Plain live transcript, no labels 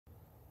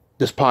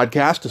This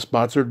podcast is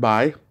sponsored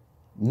by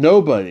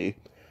nobody.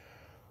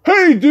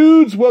 Hey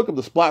dudes, welcome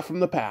to Splat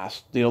from the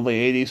Past, the only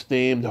 80s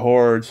themed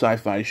horror and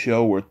sci-fi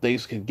show where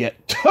things can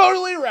get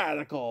totally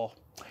radical.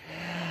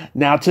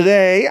 Now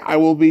today I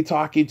will be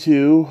talking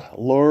to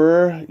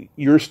Laura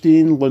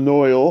Urstein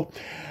Lanoil.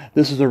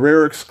 This is a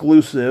rare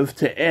exclusive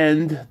to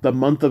end the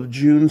month of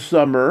June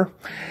summer.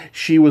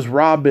 She was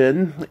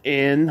Robin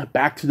in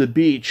Back to the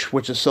Beach,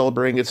 which is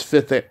celebrating its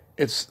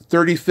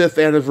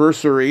 35th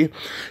anniversary.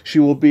 She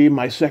will be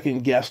my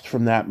second guest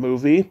from that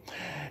movie.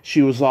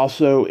 She was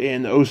also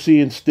in O.C.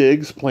 and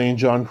Stiggs, playing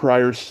John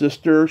Cryer's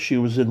sister. She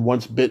was in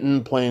Once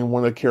Bitten, playing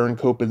one of Karen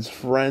Copen's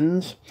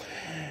friends.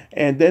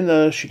 And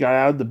then she got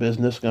out of the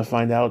business. Going to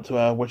find out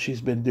what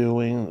she's been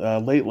doing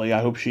lately.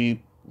 I hope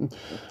she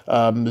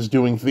is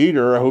doing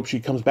theater. I hope she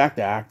comes back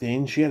to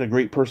acting. She had a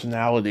great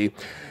personality.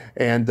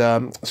 And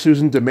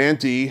Susan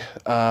DeManti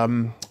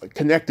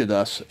connected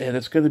us, and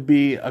it's going to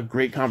be a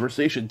great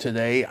conversation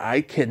today.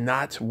 I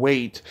cannot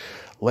wait.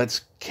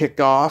 Let's kick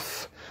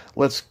off.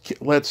 Let's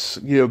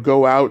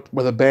go out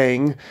with a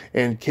bang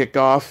and kick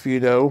off,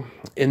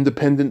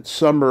 Independent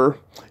Summer,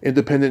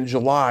 Independent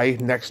July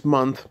next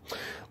month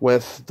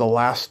with the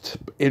last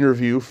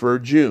interview for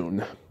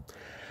June.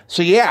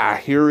 So yeah,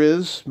 here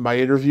is my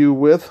interview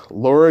with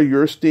Laura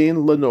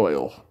Urstein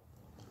Lanoil.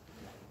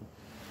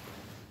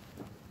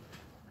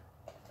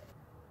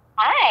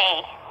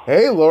 Hi.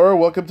 Hey, Laura,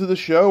 welcome to the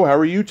show. How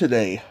are you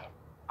today?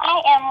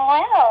 I am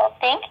well.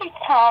 Thank you,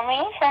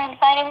 Tommy, for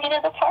inviting me to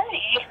the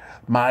party.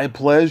 My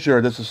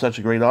pleasure. This is such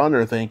a great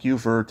honor. Thank you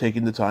for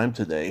taking the time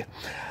today.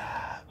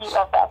 You're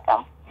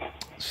welcome.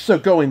 So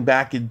going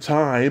back in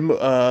time,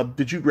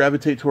 did you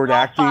gravitate toward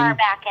acting? Far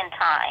back in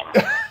time.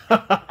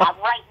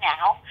 Right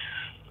now.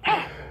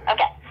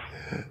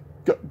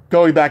 Okay.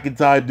 Going back in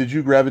time, did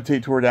you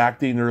gravitate toward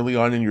acting early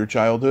on in your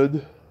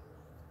childhood?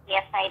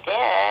 Yes, I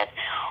did.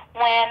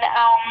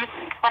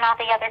 When all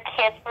the other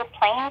kids were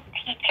playing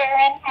teacher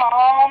and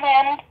mom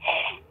and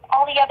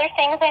all the other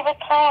things I would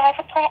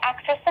play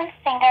actress and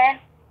singer.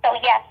 So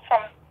yes,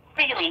 from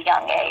really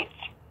young age.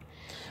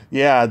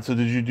 Yeah, so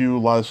did you do a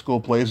lot of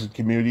school plays and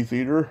community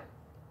theater?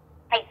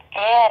 I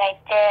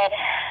did.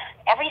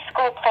 Every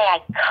school play I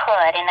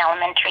could in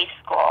elementary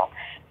school.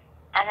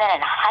 And then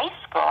in high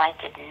school I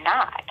did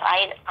not.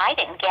 I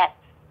didn't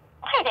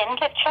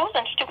get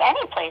chosen to do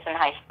any plays in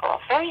high school.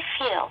 Very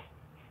few.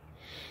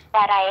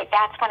 But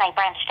that's when I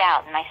branched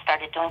out and I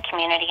started doing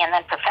community and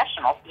then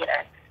professional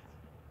theater,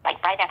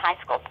 like right in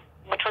high school,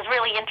 which was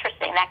really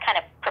interesting. That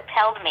kind of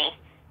propelled me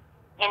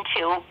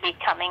into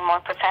becoming more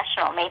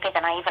professional, maybe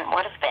than I even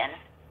would have been.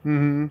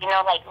 Mm-hmm.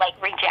 Like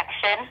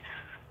rejection.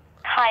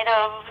 Kind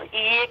of,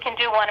 you can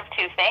do one of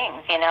two things.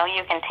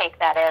 You can take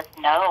that as,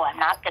 no, I'm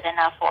not good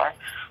enough, or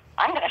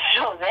I'm going to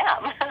show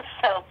them.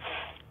 So,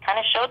 kind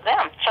of showed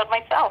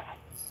myself.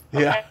 Yeah.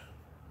 Okay.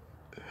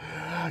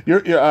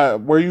 You're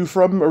where are you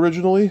from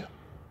originally?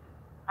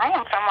 I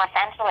am from Los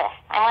Angeles.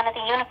 I'm one of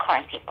the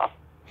unicorn people.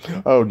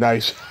 Oh,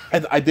 nice.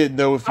 I didn't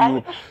know if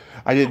you.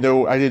 I didn't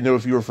know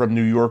if you were from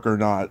New York or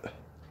not.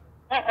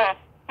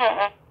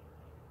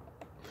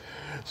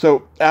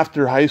 So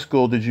after high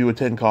school, did you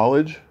attend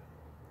college?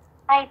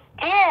 I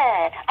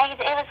did.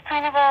 It was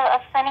kind of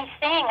a funny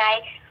thing.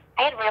 I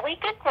had really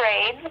good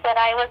grades, but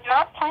I was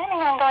not planning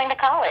on going to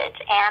college,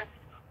 and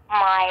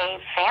my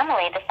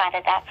family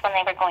decided that's when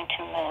they were going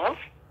to move.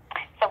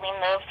 So we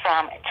moved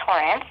from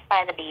Torrance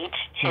by the beach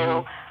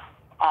to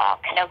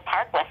Canoe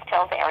Park, West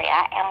Hills area,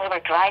 and we were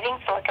driving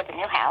to look at the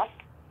new house.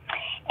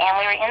 And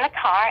we were in the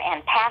car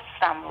and passed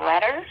some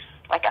letters,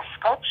 like a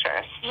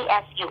sculpture,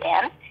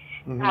 C-S-U-N.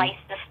 My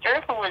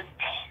sister, who was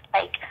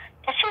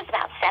she was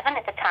about 7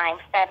 at the time,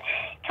 said,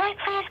 "Can we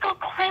please go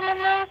climb in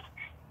those?"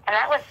 And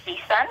that was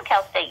CSUN,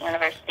 Cal State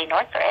University,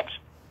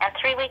 Northridge. And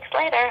 3 weeks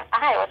later,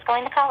 I was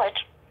going to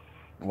college.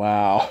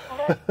 Wow.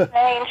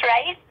 Names,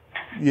 right?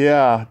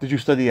 Yeah. Did you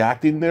study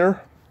acting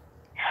there?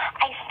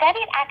 I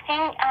studied acting,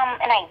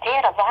 and I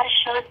did a lot of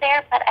shows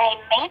there, but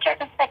I majored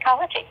in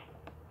psychology.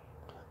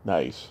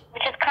 Nice.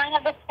 Which is kind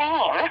of the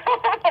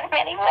same in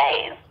many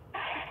ways.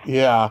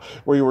 Yeah.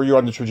 Were you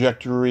on the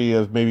trajectory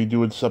of maybe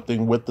doing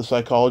something with the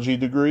psychology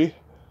degree?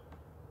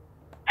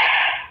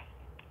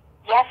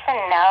 Yes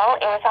and no.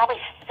 It was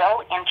always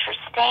so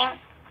interesting,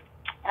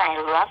 and I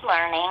love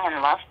learning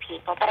and love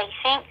people, but I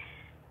think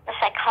the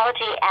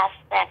psychology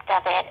aspect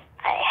of it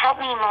helped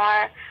me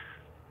more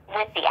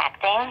with the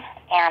acting,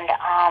 and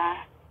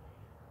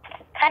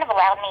kind of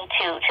allowed me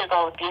to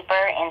go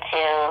deeper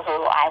into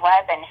who I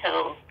was and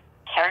who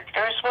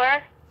characters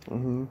were.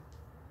 Mm-hmm.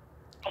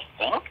 I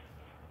think.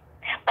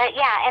 But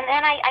yeah, and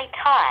then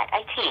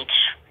I teach.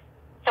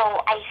 So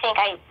I think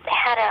I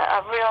had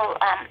a real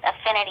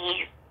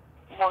affinity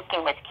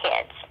working with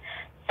kids.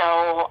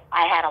 So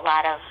I had a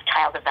lot of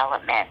child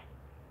development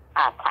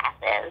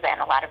classes and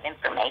a lot of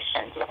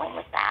information dealing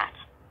with that.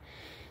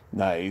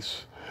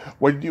 Nice.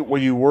 When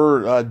you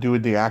were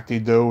doing the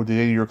acting, though, did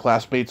any of your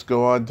classmates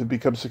go on to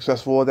become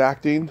successful at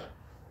acting?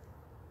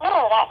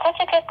 Oh, that's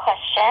such a good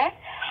question.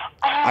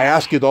 I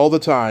ask it all the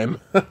time.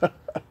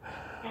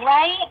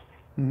 Right?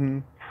 Mm-hmm.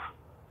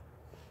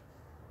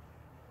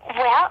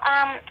 Well,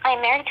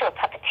 I'm married to a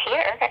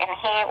puppeteer, and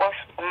he works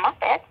with the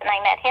Muppets, and I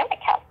met him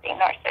at Cal State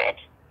Northridge.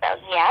 So,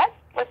 yes,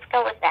 let's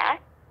go with that.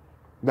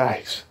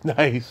 Nice,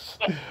 nice.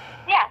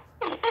 Yeah.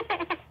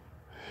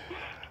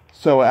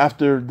 So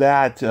after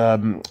that,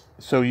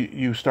 so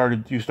you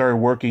started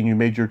working. You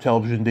made your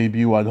television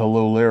debut on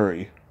Hello,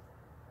 Larry.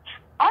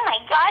 Oh my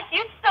gosh,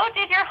 you so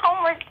did your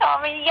homework,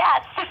 Tommy.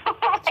 Yes.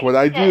 That's what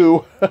I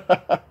do. And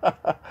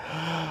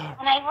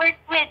I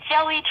worked with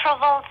Joey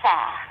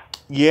Travolta.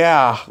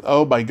 Yeah.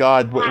 Oh my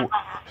God.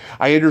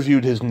 I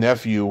interviewed his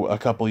nephew a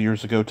couple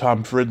years ago,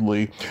 Tom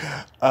Fridley.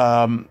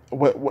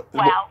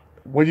 Wow.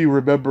 What do you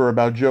remember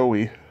about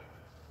Joey?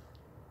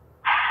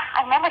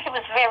 I remember he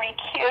was very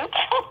cute.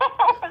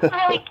 He was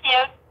really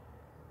cute.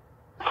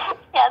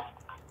 Yes.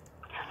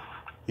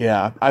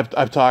 Yeah,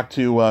 I've talked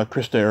to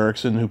Krista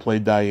Erickson, who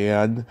played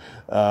Diane.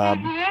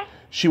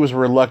 She was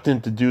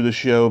reluctant to do the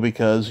show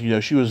because,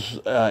 she was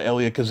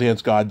Elia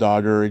Kazan's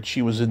goddaughter, and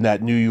she was in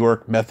that New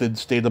York method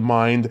state of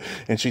mind,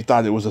 and she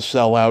thought it was a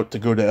sellout to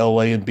go to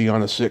L.A. and be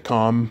on a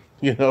sitcom,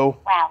 Wow.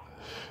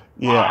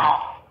 Yeah.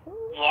 Wow.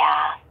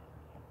 Yeah.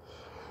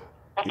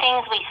 The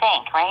things we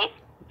think, right?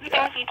 The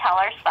things we tell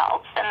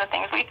ourselves and the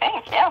things we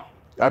think, yeah.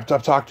 I've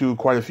talked to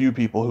quite a few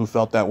people who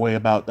felt that way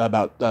about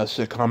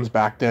sitcoms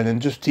back then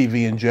and just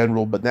TV in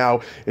general, but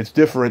now it's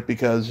different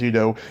because,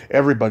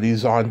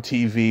 everybody's on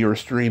TV or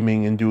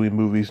streaming and doing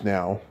movies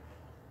now.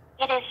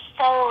 It is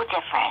so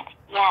different.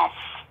 Yes.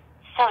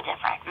 So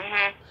different.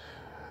 Mm-hmm.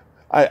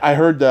 I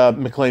heard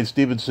McLean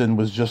Stevenson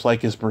was just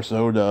like his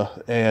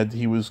persona, and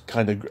he was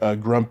kind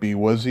of grumpy,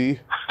 was he?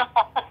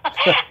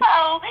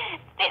 Oh,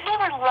 they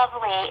were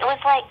lovely. It was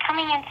like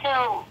coming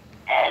into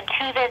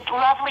to this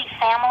lovely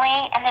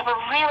family, and they were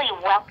really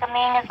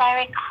welcoming, as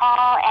I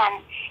recall,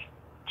 and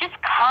just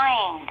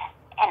kind.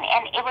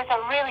 And it was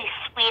a really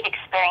sweet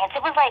experience.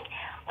 It was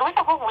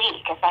a whole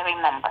week, as I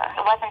remember.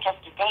 It wasn't just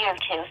a day or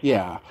two.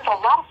 Yeah. It was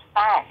a lot of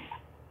fun.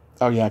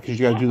 Oh yeah, because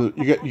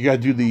you gotta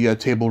do the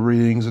table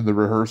readings and the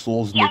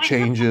rehearsals and the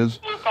changes.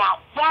 Do that.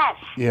 Yes.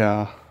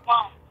 Yeah.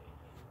 Yeah.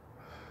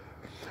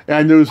 And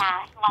I noticed.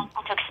 Yeah, I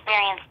got to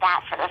experience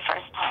that for the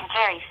first time.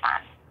 Very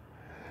fun.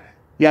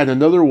 Yeah, and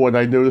another one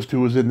I noticed who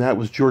was in that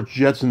was George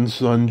Jetson's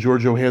son,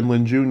 George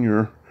O'Hanlon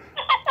Jr.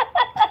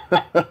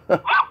 Yeah,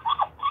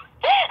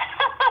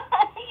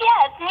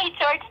 it's me,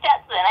 George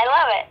Jetson. I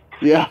love it.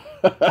 Yeah.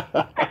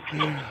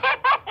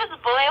 It's a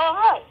boy of a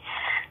voice.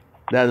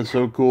 That is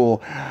so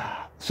cool.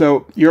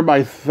 So, you're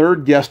my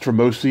third guest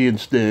from OC and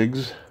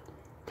Stiggs.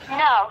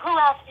 No, who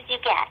else did you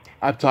get?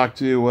 I've talked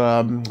to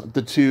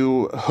the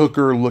two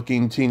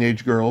hooker-looking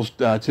teenage girls,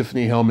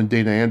 Tiffany Helm and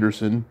Dana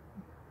Anderson.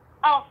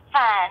 Oh,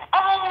 fun. Oh,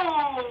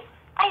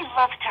 I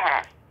loved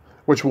her.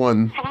 Which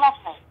one?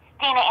 Lovely.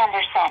 Dana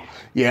Anderson.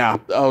 Yeah.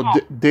 Oh,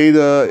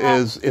 Dana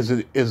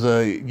is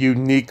a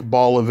unique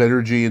ball of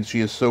energy, and she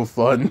is so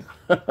fun.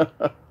 Oh,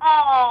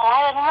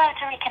 I would love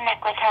to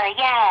reconnect with her,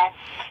 yes.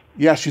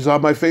 Yeah, she's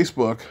on my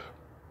Facebook.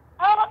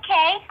 Oh,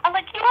 okay. I'll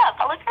look you up.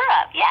 I'll look her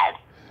up, yes.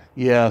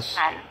 Yes.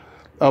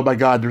 Oh my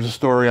God, there's a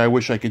story I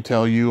wish I could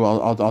tell you.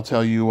 I'll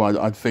tell you on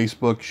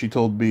Facebook. She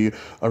told me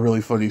a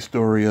really funny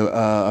story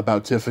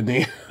about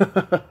Tiffany.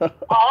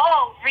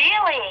 Oh,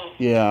 really?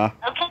 Yeah.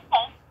 Okay.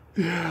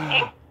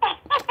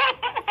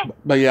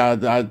 But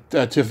yeah,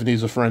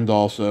 Tiffany's a friend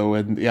also,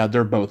 and yeah,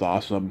 they're both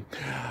awesome.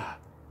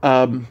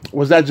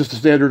 Was that just a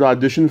standard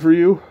audition for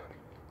you?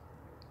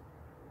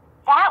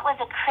 That was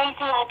a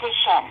crazy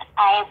audition.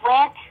 I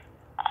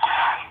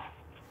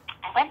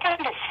went down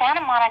to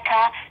Santa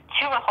Monica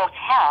to a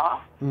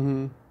hotel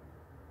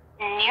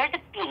near the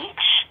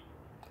beach.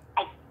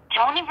 I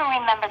don't even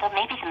remember,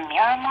 maybe the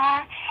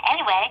Miramar.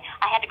 Anyway,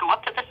 I had to go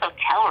up to this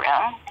hotel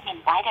room. I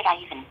mean, why did I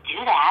even do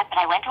that? But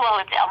I went to a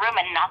hotel room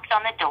and knocked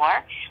on the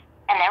door,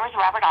 and there was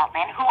Robert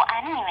Altman, who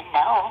I didn't even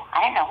know.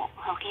 I didn't know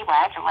who he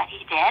was or what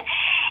he did.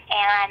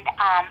 And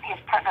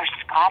his partner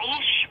Scotty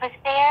was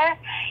there,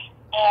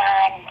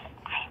 and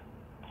I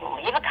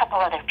believe a couple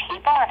other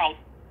people, and I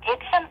did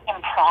some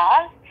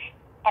improv,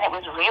 and it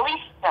was really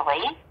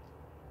silly.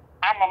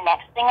 And the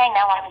next thing I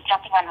know, I was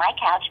jumping on my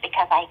couch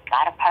because I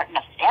got a part in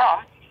a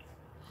film,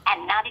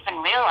 and not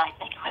even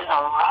realizing it was a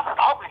Robert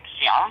Altman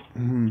film.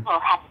 People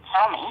had to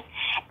tell me.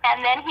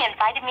 And then he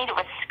invited me to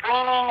a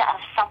screening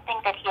of something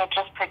that he had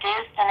just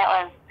produced, and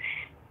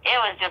it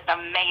was just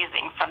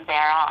amazing from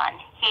there on.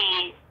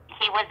 He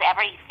was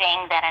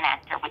everything that an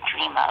actor would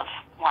dream of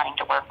wanting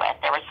to work with.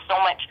 There was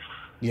so much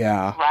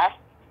trust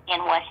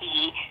in what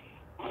he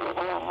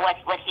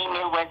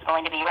knew was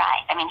going to be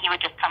right. I mean, he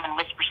would just come and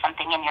whisper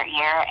something in your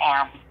ear,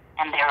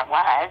 and there it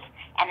was.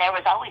 And there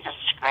was always a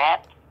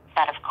script,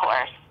 but of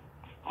course,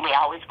 we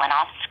always went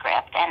off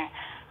script. And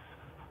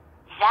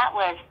that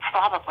was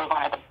probably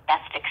one of the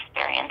best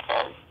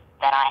experiences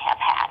that I have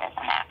had as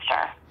an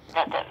actor.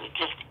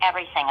 Just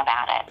everything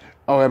about it.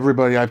 Oh,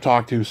 everybody I've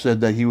talked to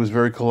said that he was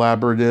very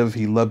collaborative.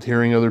 He loved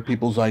hearing other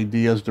people's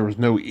ideas. There was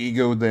no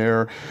ego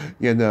there,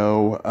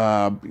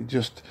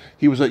 Just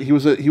he was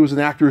an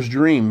actor's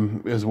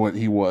dream, is what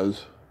he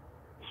was.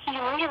 He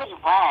really really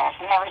was,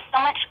 and there was so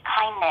much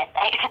kindness.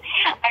 I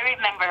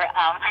remember,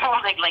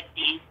 like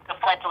the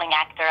fledgling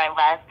actor I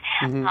was,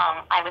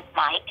 I was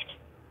mic'd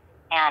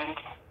and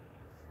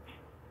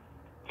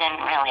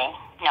didn't really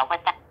know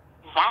what that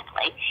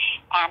exactly.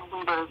 And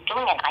we were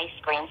doing an ice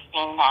cream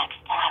scene next,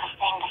 and I was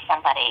saying to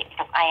somebody,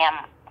 because I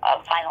am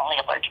violently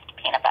allergic to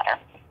peanut butter.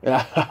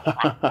 I said,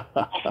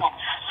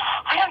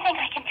 I don't think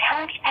I can tell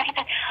anybody,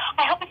 but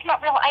I hope it's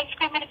not real ice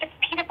cream, and if it's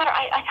peanut butter,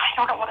 I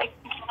don't know what I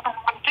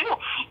want to do.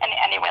 And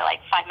anyway, like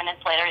 5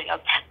 minutes later, he goes,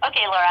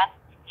 okay, Laura,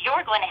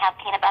 you're going to have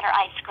peanut butter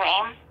ice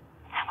cream.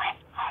 And I went,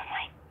 oh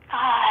my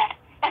God.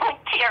 And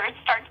tears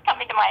started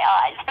coming to my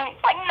eyes. And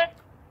he's like, no.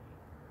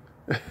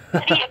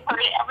 He had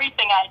heard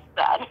everything I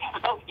said.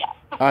 So, yeah.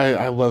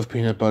 I love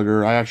peanut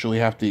butter. I actually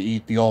have to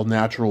eat the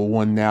all-natural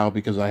one now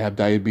because I have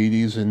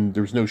diabetes, and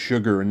there's no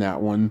sugar in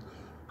that one.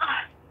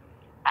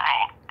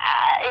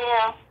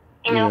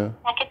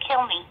 That could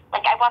kill me.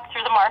 Like, I walk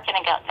through the market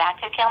and go, that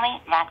could kill me,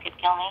 that could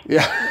kill me.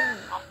 Yeah.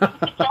 That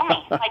could kill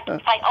me.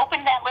 If I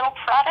open that little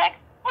product,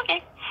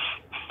 okay.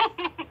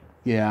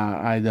 Yeah,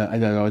 I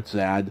know, it's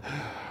sad.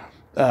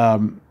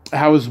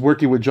 How was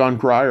working with John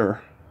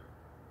Cryer?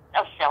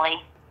 Oh,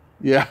 silly.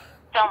 Yeah.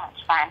 So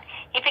much fun.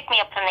 He picked me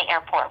up from the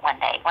airport one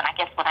day when I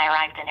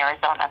arrived in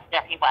Arizona.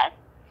 There he was.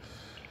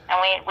 And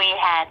we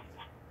had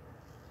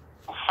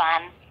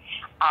fun.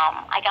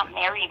 I got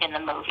married in the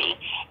movie,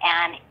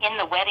 and in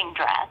the wedding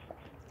dress,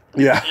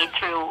 yeah, they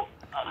threw,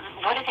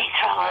 what did they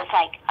throw? It was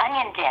like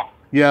onion dip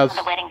yes. on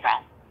the wedding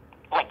dress,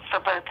 like for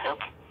bird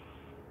poop.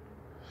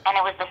 And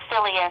it was the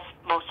silliest,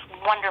 most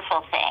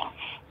wonderful thing.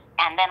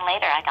 And then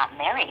later I got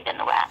married in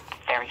the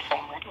very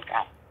same wedding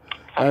dress.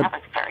 So that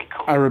was very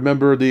cool. I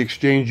remember the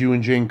exchange you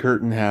and Jane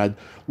Curtin had.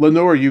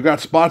 Lenore, you got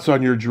spots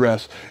on your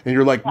dress. And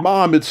you're like,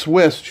 Mom, it's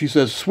Swiss. She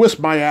says, Swiss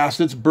my ass,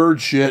 it's bird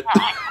shit.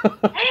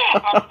 And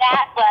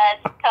that was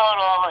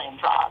total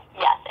improv.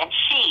 Yes, and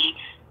she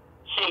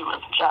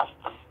was just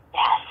the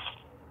best.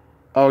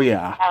 Oh,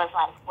 yeah. I was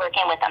like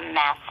working with a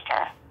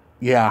master.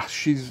 Yeah,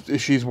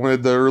 she's one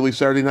of the early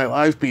Saturday Night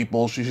Live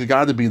people. She's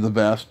got to be the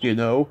best, you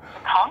know?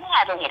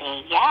 Conrad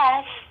lady,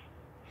 yes.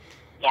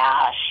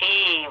 Yeah,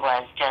 she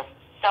was just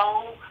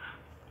so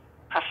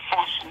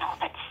professional,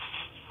 but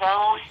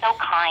so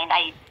kind.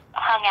 I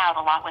hung out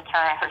a lot with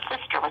her. Her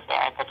sister was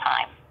there at the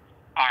time,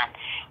 and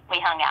we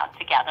hung out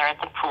together at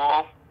the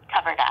pool,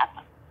 covered up.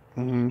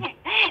 Mm-hmm.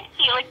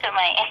 She looked at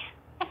my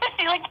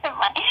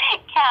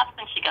calves,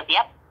 and she goes,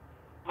 "Yep,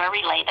 we're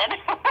related."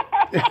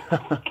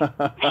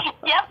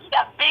 Yep, you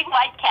got big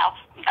white calves.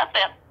 That's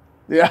it.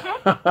 Yeah,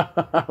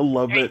 I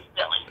love very it.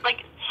 Silly.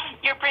 Like,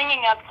 you're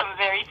bringing up some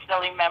very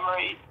silly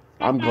memories.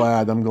 I'm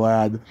glad.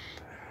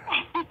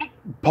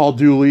 Paul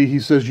Dooley, he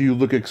says you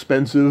look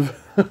expensive.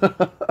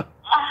 Love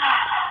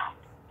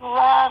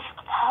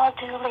Paul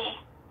Dooley.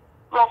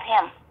 Love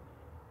him.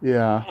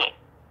 Yeah.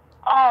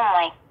 Oh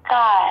my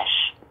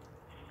gosh.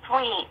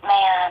 Sweet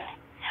man.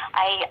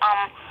 A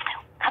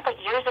couple of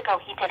years ago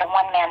he did a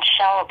one-man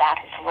show about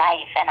his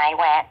life, and I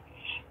went,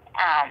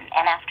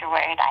 and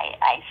afterward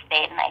I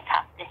stayed and I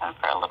talked to him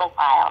for a little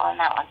while, and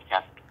that was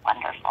just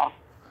wonderful.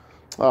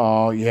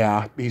 Oh,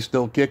 yeah. He's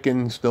still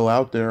kicking, still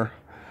out there.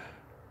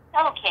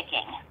 Still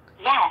kicking.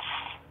 Yes.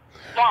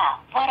 Yeah.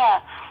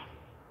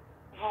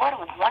 What a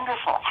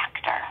wonderful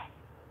actor.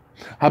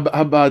 How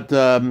about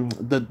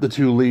the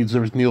two leads?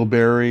 There was Neil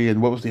Barry, and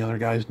what was the other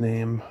guy's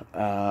name?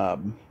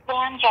 Dan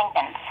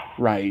Jenkins.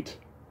 Right.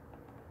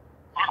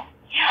 Wow.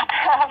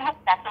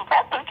 That's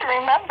impressive to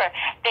remember.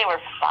 They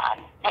were fun.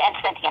 And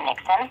Cynthia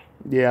Nixon.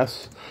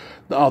 Yes.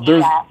 Oh,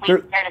 we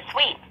shared a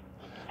suite.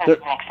 Cynthia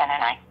Nixon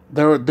and I.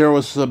 There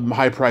was some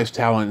high-priced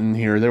talent in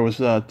here. There was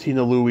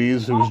Tina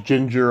Louise, who was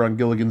Ginger on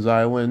Gilligan's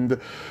Island.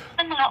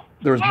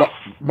 There was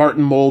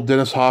Martin Mull,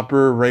 Dennis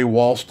Hopper, Ray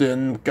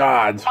Walston.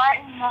 God.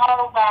 Martin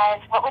Mull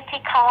was, what was he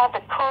called?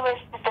 The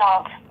coolest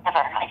adult ever.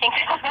 I think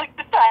that was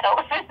the title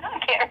of his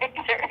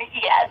character.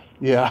 Yes.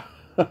 Yeah.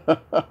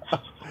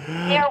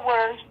 There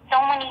were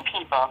so many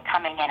people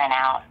coming in and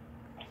out.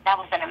 That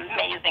was an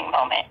amazing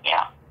moment,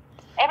 yeah.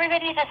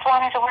 Everybody just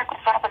wanted to work with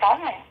Robert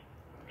Altman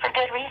for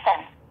good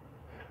reason.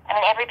 I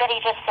mean,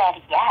 everybody just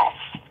said yes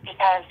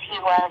because he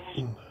was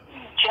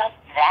just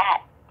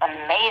that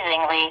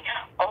amazingly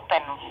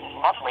open,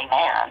 lovely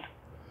man.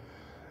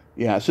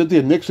 Yeah,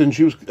 Cynthia Nixon,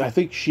 I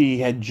think she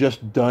had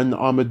just done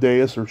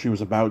Amadeus, or she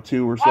was about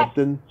to, or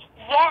something.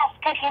 Yes,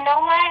 because you know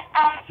what?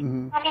 I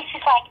mean,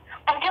 she's like,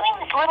 I'm doing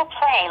this little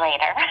play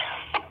later.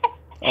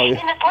 Oh, yeah.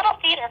 In this little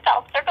theater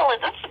called Circle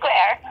is a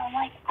Square. And I'm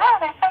like, oh,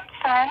 that sounds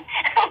fun.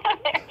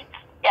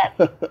 Yes.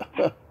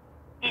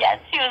 Yes,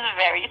 she was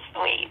very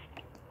sweet.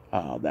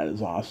 Oh, that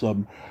is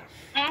awesome.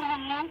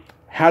 Mm-hmm.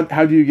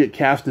 How do you get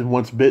cast in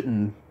Once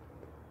Bitten?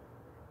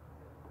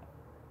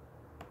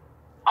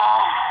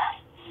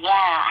 Yeah,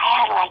 I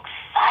had like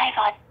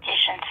 5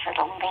 auditions for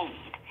the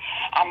lead.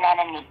 And then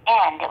in the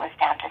end, it was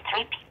down to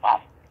 3 people.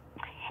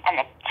 And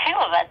the 2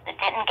 of us that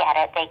didn't get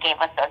it, they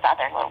gave us those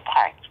other little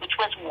parts, which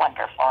was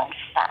wonderful and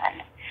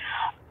fun.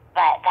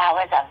 But that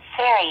was a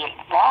very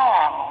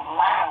long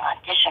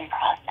audition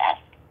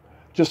process.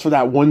 Just for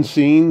that one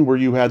scene where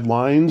you had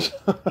lines?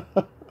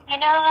 You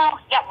know,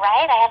 yeah,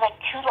 right? I had like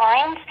 2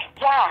 lines.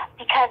 Yeah,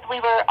 because we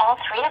were, all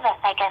 3 of us,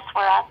 I guess,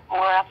 were up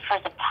for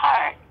the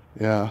part.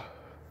 Yeah.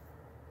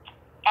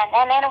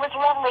 And then it was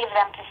lovely of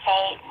them to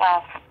say,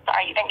 well,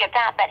 sorry you didn't get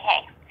that, but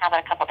hey, how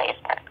about a couple days'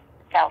 work?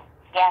 So,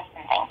 yes,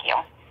 and thank you.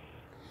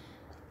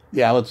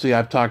 Yeah, let's see.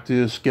 I've talked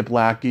to Skip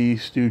Lackey,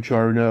 Stu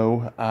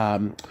Charno,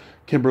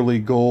 Kimberly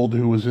Gold,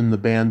 who was in the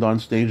band on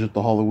stage at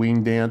the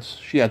Halloween dance.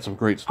 She had some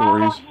great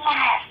stories. Oh,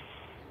 yes.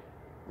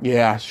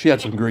 Yeah, she had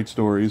some great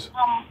stories.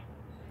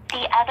 The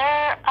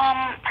other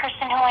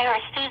person who I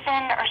heard, Susan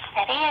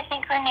Urstein, I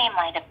think her name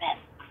might have been.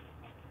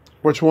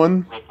 Which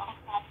one?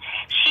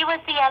 She was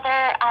the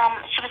other,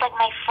 she was like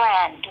my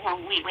friend who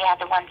we had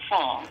the one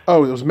scene.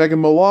 Oh, it was Megan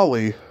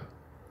Mullally.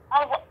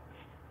 Oh,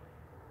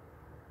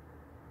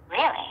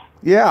 really?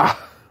 Yeah.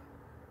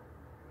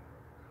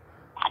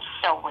 That's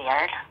so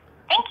weird.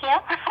 Thank you.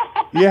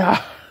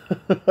 Yeah.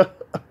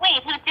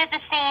 Wait, who did the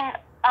scene,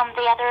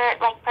 the other,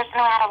 like, person who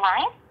had a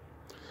line?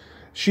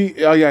 She,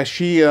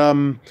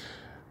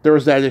 there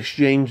was that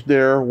exchange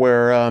there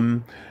where,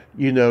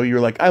 you know, you're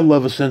like, I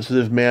love a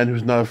sensitive man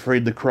who's not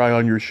afraid to cry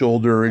on your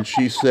shoulder, and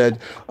she said,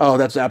 oh,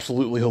 that's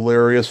absolutely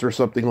hilarious, or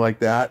something like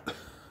that.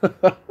 That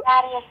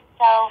is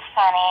so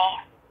funny.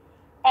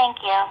 Thank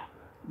you.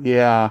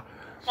 Yeah.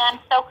 I'm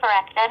so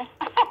corrected.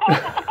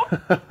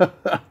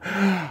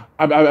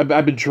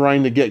 I've been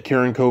trying to get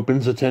Karen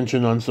Copen's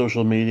attention on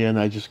social media, and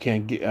I just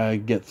can't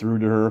get through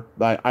to her.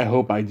 I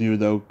hope I do,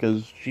 though,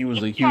 because she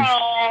was a huge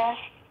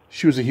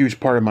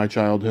part of my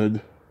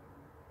childhood.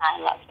 I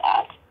love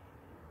that.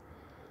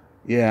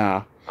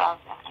 Yeah. Love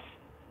that.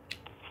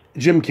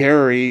 Jim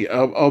Carrey,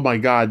 oh my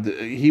God,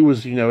 he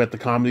was, you know, at the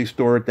Comedy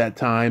Store at that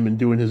time and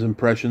doing his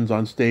impressions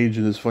on stage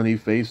and his funny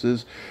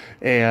faces,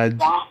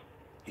 and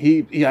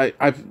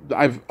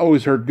I've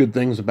always heard good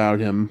things about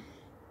him.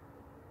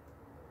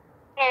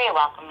 Very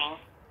welcoming.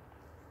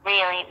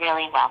 Really,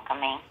 really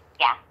welcoming.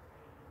 Yeah.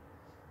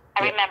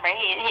 I remember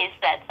he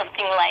said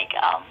something like,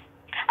 I'm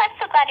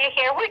so glad you're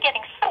here. We're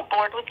getting so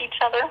bored with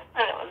each other.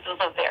 And it was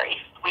just a very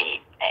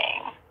sweet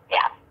thing.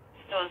 Yeah.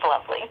 It was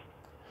lovely.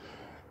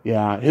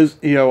 Yeah,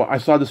 I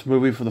saw this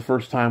movie for the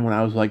first time when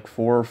I was like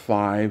 4 or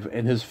 5,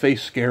 and his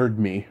face scared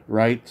me,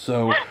 right?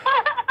 So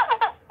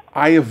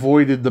I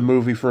avoided the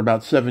movie for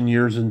about 7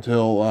 years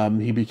until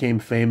he became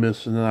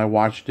famous, and then I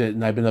watched it,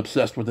 and I've been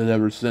obsessed with it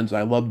ever since.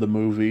 I love the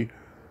movie.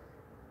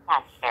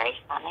 That's very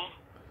funny.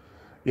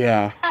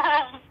 Yeah.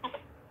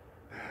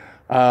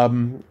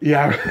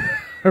 Yeah,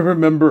 I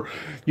remember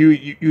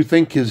you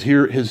think his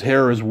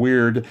hair is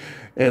weird,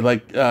 and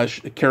like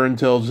Karen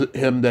tells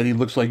him that he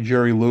looks like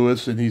Jerry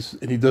Lewis, and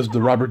he does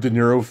the Robert De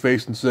Niro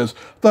face and says,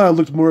 "Thought I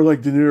looked more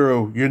like De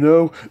Niro," you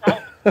know.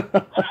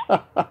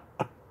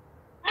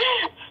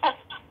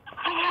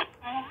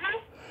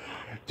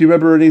 Do you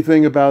remember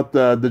anything about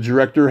the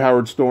director,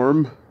 Howard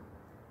Storm?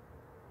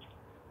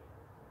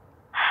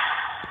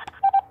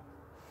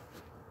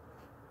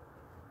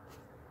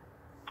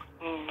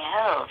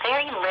 No,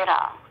 very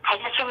little. I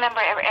just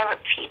remember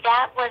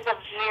that was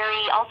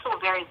also a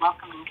very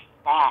welcoming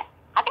set.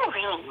 I've been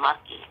really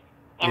lucky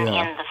in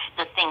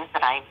the things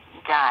that I've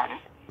done.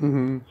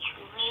 Mm-hmm.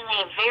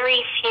 Really,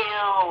 very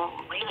few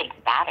really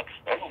bad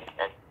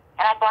experiences, and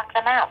I block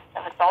them out,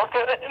 so it's all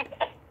good.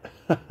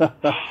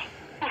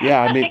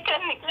 Yeah, I mean, I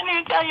couldn't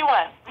even tell you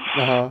one.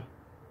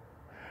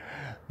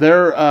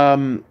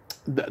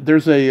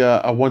 There's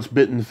a Once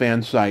Bitten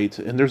fan site,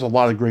 and there's a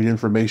lot of great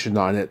information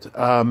on it.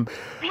 Really?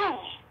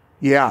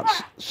 Yeah.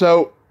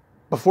 So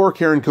before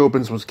Karen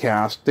Copen's was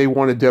cast, they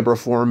wanted Deborah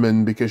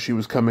Foreman because she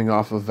was coming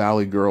off of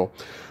Valley Girl.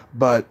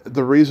 But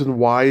the reason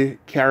why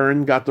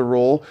Karen got the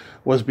role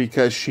was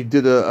because she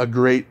did a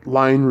great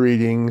line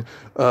reading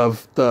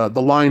of the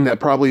line that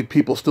probably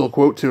people still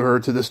quote to her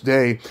to this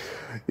day.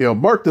 You know,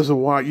 Mark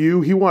doesn't want you.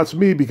 He wants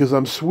me because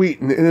I'm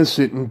sweet and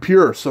innocent and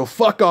pure. So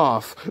fuck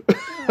off.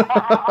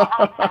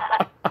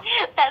 That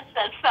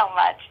says so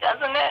much,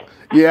 doesn't it?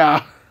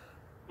 Yeah.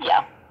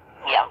 Yeah.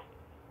 Yeah.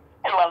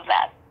 I love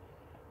that.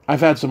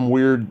 I've had some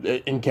weird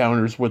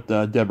encounters with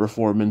Deborah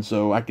Foreman,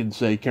 so I can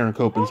say Karen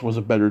Copen's was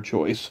a better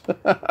choice.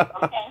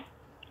 Okay.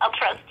 I'll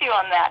trust you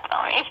on that,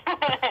 Tommy.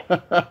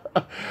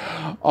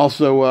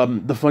 Also,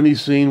 the funny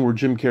scene where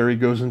Jim Carrey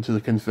goes into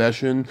the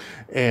confession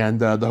and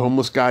the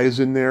homeless guy is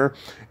in there,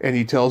 and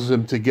he tells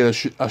him to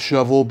get a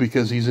shovel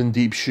because he's in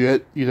deep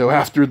shit, you know,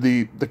 after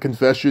the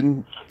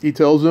confession he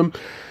tells him.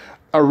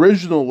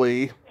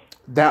 Originally,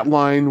 that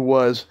line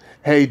was,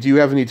 hey, do you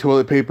have any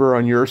toilet paper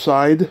on your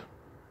side?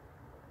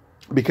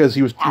 Because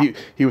he was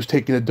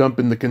taking a dump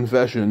in the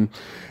confession,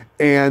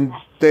 and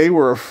they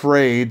were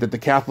afraid that the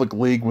Catholic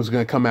League was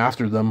going to come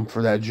after them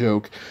for that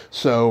joke.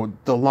 So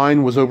the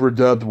line was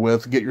overdubbed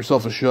with "Get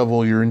yourself a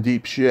shovel, you're in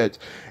deep shit."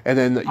 And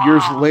then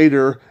years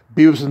later,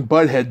 Beavis and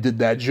Butthead did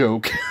that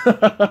joke. That's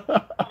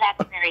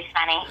very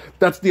funny.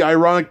 That's the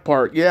ironic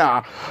part.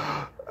 Yeah.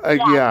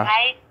 Yeah.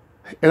 Right?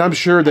 And I'm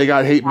sure they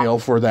got hate mail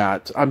for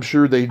that. I'm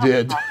sure they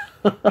did.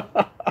 Of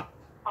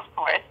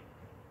course.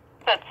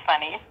 That's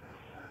funny.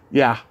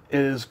 Yeah,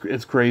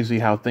 it's crazy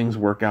how things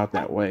work out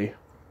that way.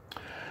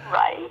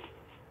 Right.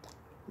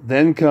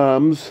 Then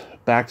comes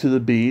Back to the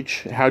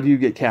Beach. How do you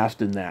get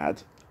cast in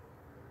that?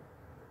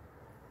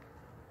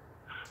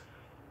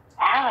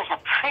 That was a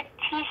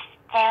pretty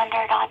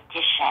standard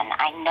audition.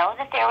 I know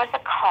that there was a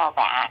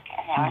callback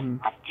and there was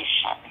an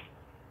audition.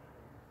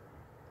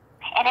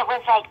 And it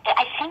was like,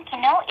 I think,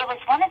 it was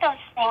one of those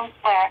things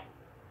where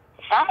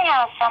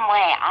somehow, some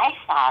way, I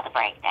saw the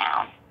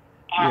breakdown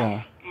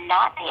and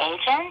not the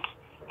agent.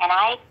 And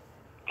I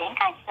think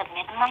I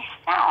submitted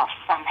myself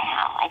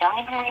somehow. I don't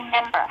even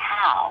remember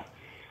how.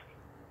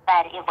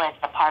 But it was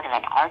the part of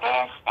an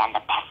artist and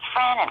the best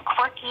friend and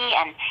quirky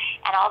and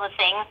all the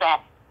things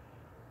that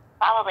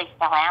probably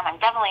still am. I'm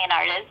definitely an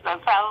artist, but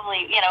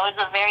probably, it was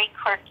a very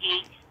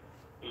quirky,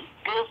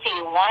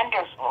 goofy,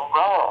 wonderful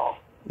role.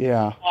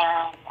 Yeah.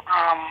 And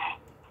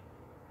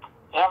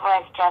it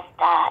was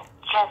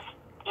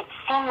it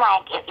seemed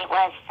like it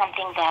was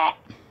something that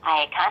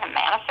I kind of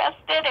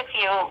manifested, if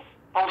you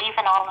believe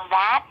in all of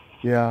that.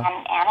 Yeah.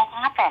 And it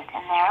happened,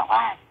 and there it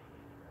was.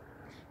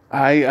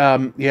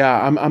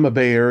 I'm a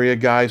Bay Area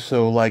guy,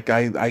 so like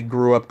I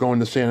grew up going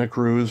to Santa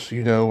Cruz,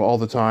 all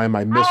the time.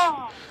 I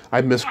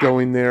miss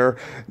going there.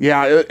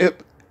 Yeah,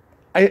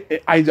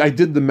 I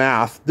did the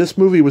math. This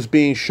movie was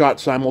being shot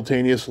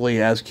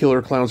simultaneously as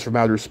Killer Clowns from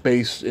Outer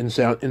Space in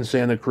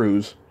Santa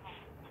Cruz.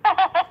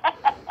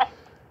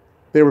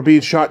 They were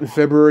being shot in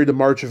February to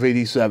March of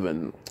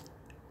 '87.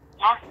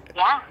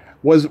 Yeah.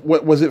 Was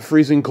it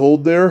freezing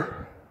cold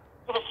there?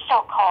 It was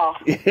so cold.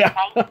 Yeah.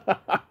 Right?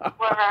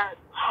 Were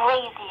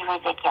crazy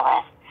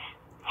ridiculous.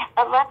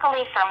 But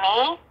luckily for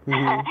me,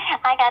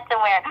 I got to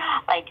wear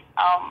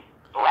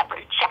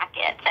leopard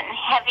jackets and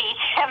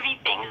heavy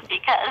things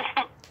because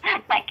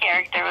my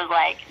character was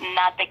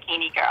not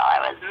bikini girl. I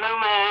was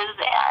muumuus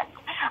and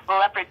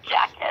leopard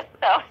jackets.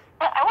 So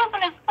I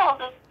wasn't as cold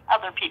as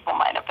other people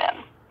might have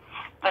been.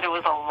 But it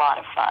was a lot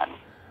of fun.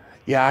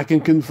 Yeah, I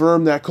can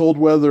confirm that cold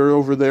weather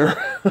over there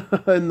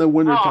in the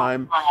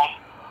wintertime. Oh,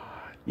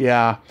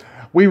 yeah.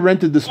 We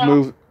rented this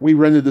movie. We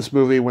rented this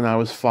movie when I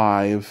was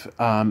 5.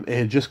 It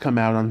had just come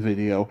out on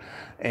video,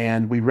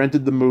 and we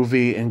rented the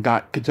movie and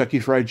got Kentucky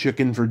Fried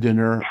Chicken for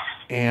dinner,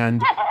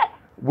 and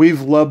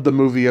we've loved the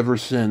movie ever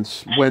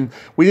since. When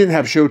we didn't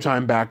have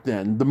Showtime back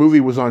then, the movie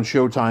was on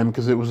Showtime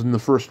because it was in the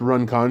first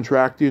run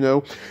contract,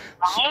 Right?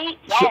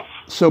 Yes.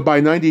 So by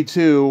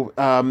 '92,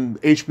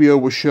 HBO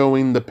was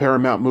showing the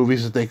Paramount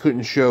movies that they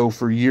couldn't show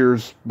for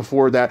years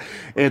before that.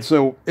 And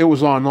so it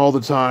was on all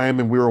the time,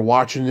 and we were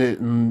watching it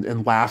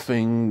and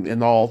laughing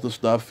and all the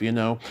stuff,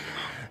 And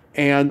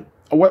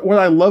what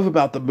I love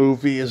about the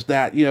movie is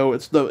that,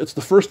 it's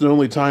the first and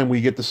only time we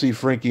get to see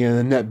Frankie and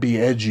Annette be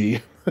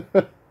edgy.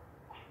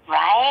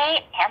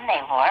 Right? And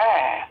they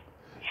were.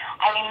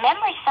 I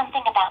remember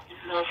something about the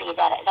movie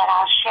that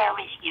I'll share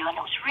with you, and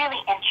it was really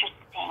interesting.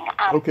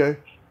 Okay.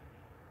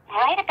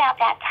 Right about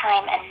that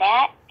time,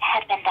 Annette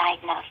had been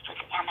diagnosed with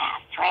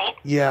MS, right?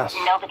 Yes.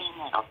 Nobody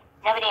knew.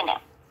 I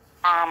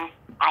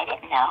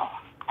didn't know.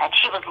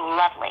 She was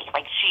lovely.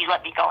 She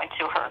let me go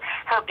into her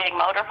big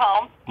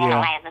motorhome, and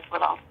I had this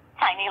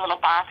tiny little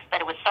box, but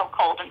it was so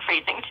cold and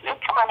freezing too.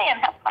 Come on in,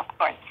 have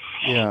popcorn.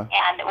 Yeah.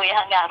 And we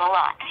hung out a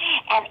lot.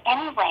 And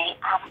anyway,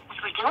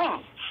 we were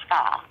doing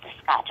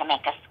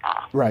Jamaica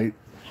ska. Right.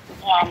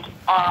 And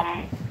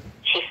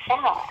she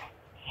fell.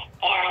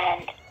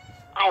 And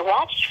I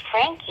watched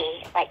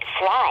Frankie,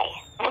 fly.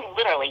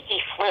 Literally, he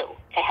flew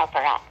to help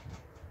her up.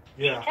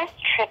 Yeah. She just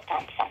tripped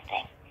on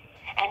something.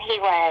 And they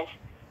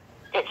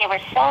were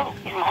so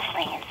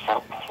lovely and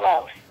so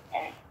close.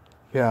 And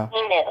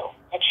he knew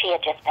that she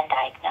had just been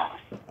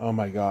diagnosed. Oh,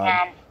 my God.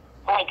 And,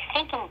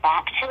 thinking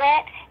back to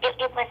it, it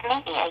was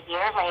maybe a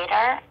year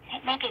later,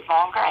 maybe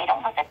longer, I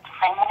don't know the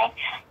timeline,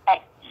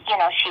 but,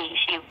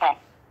 she went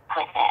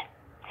with it.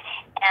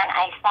 And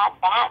I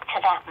thought back to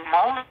that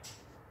moment,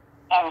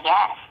 and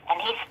yes, and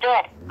he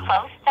stood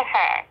close to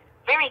her,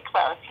 very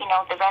close,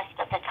 the rest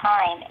of the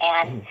time,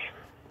 and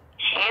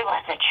she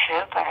was a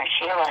trooper.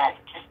 She was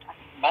just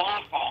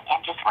amazing,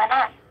 and just went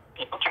on.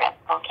 People trip,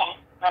 okay,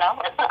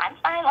 I'm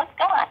fine, let's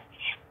go on.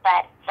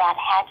 But that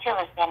had to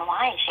have been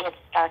why she had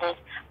started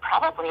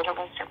probably to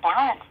lose her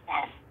balance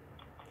then.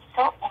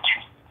 So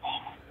interesting.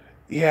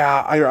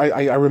 Yeah,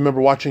 I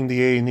remember watching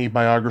the A&E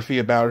biography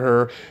about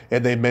her,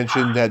 and they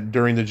mentioned that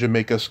during the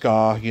Jamaica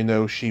ska,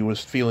 she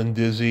was feeling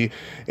dizzy,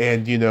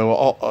 and they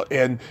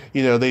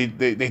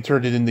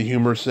turned it into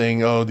humor,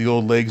 saying, "Oh, the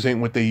old legs ain't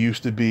what they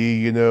used to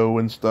be,"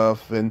 and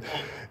stuff, and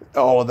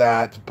all of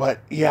that. But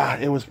yeah,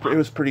 it was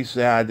pretty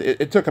sad.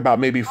 It took about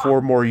maybe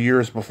 4 more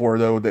years before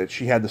though that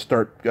she had to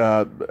start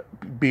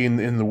being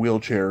in the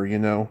wheelchair,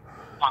 because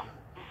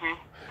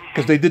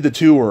they did the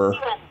tour.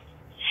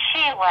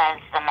 She was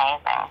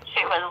amazing.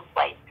 She was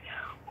like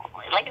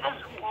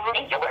this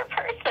regular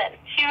person.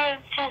 She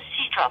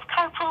drove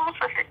carpool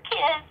for her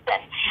kids,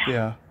 and she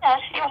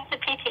went to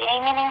PTA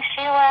meetings.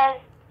 She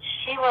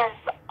was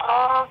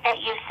all that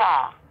you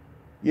saw.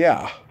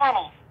 Yeah.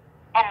 Funny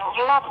and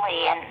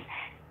lovely and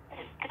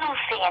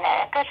goofy and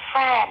a good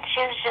friend.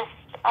 She was just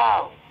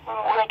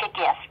like a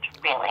gift,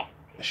 really.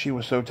 She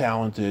was so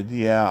talented.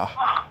 Yeah.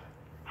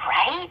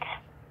 Right?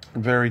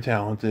 Very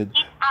talented.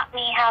 He taught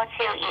me how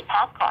to eat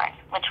popcorn,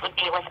 which would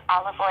be with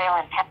olive oil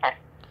and pepper.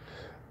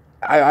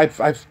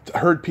 I've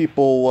heard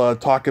people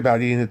talk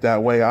about eating it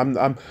that way. I'm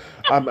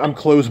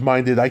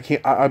closed-minded. I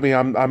can't. I mean,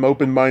 I'm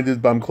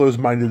open-minded, but I'm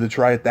closed-minded to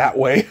try it that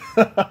way.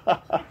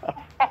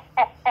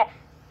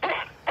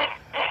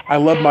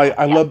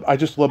 I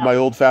just love my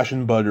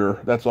old-fashioned butter.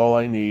 That's all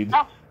I need.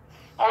 Oh,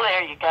 well,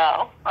 there you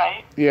go.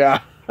 Right? Yeah.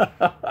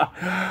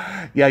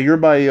 Yeah, you're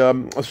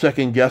my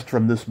second guest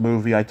from this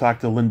movie. I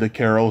talked to Linda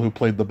Carroll, who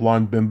played the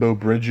blonde bimbo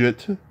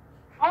Bridget.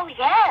 Oh,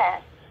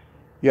 yes.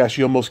 Yeah,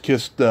 she almost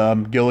kissed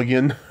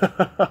Gilligan.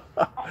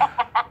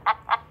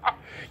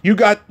 You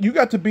got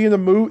to be in a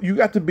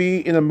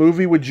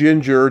movie with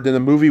Ginger, then a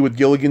movie with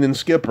Gilligan and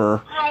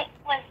Skipper. I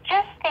was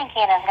just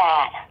thinking of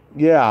that.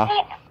 Yeah.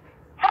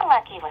 How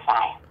lucky was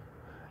I?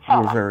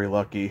 You were very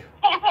lucky.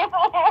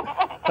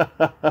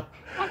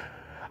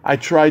 I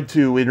tried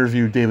to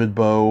interview David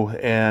Bowie,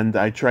 and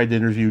I tried to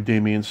interview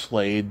Damian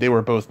Slade. They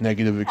were both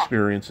negative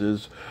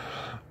experiences.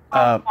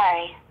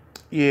 Sorry.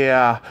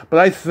 Yeah, but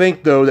I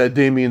think, though, that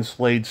Damian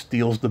Slade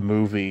steals the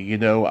movie. You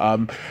know,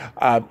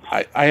 I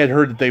had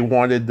heard that they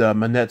wanted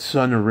Manette's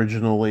son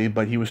originally,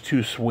 but he was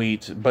too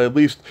sweet. But at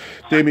least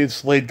Damian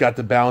Slade got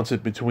to balance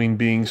it between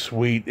being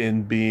sweet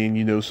and being,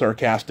 you know,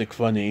 sarcastic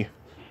funny.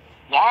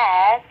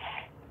 Yes.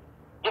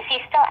 Is he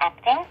still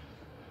acting?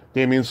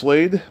 Damian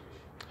Slade?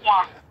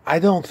 Yeah. I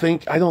don't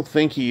think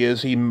he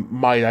is. He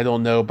might. I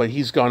don't know. But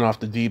he's gone off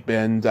the deep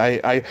end.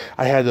 I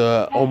had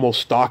a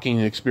almost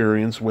stalking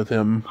experience with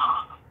him.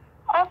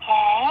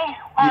 Okay.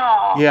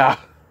 Wow. Yeah.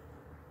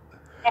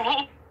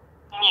 And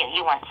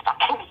you weren't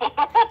stalking me.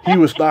 He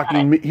was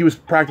stalking me. He was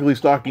practically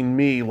stalking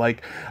me.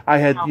 Like, I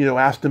had, you know,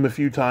 asked him a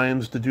few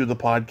times to do the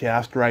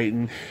podcast, right?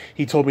 And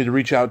he told me to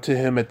reach out to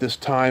him at this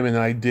time, and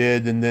I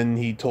did. And then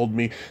he told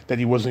me that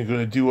he wasn't going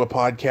to do a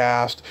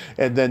podcast.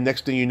 And then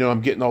next thing you know,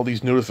 I'm getting all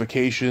these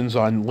notifications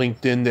on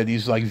LinkedIn that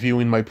he's, like,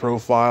 viewing my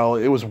profile.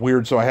 It was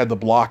weird, so I had to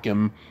block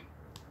him.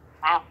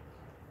 Wow.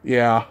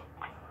 Yeah.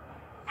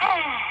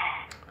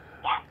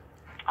 Yeah.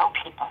 Oh,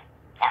 people.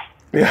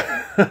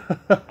 Yeah.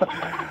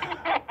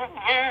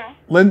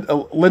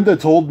 Linda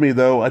told me,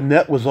 though,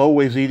 Annette was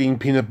always eating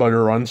peanut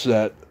butter on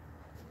set.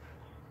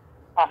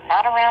 Well,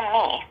 not around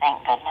me,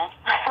 thank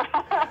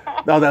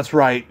goodness. No, that's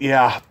right.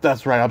 Yeah,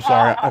 that's right. I'm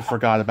sorry. I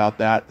forgot about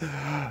that.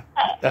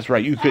 That's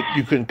right. You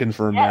couldn't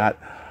confirm that.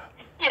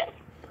 Yes.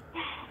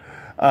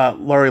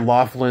 Lori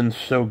Laughlin's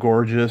so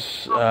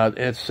gorgeous.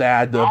 It's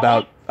sad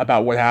about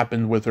what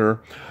happened with her.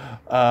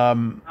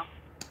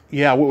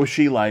 Yeah, what was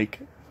she like?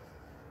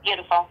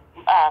 Beautiful.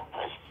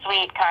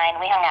 Sweet, kind.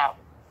 We hung out.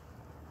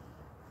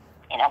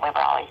 You know, we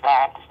were always there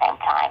at the same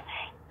time.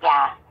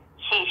 Yeah.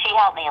 She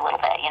helped me a little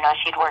bit. You know,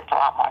 she'd worked a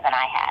lot more than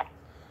I had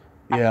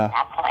at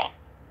that point.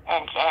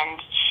 And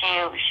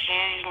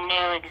she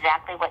knew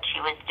exactly what she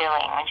was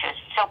doing, and she was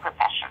so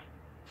professional.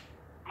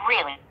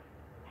 Really,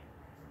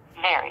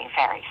 very,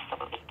 very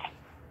sweet.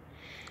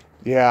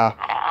 Yeah.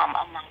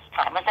 A nice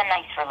time. It was a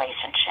nice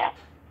relationship.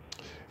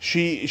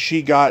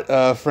 She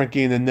got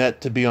Frankie and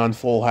Annette to be on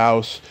Full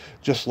House,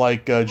 just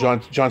like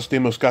John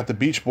Stamos got the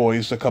Beach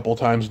Boys a couple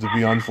times to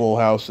be on Full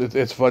House.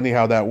 It's funny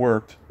how that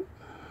worked.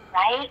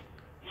 Right?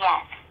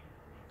 Yes.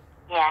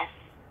 Yes.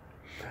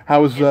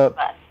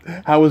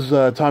 How was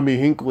Tommy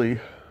Hinckley?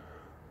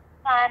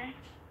 Fun.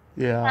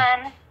 Yeah.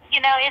 Fun.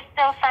 You know, it's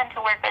so fun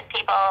to work with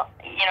people,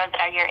 you know, that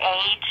are your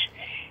age,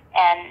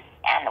 and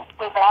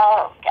we were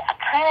all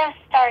kind of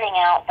starting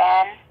out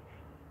then.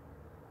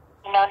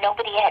 You know,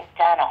 nobody had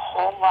done a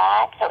whole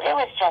lot, so it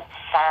was just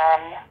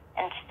fun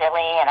and silly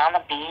and on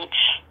the beach.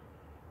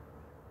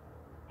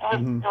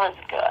 It was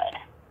good.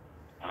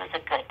 It was a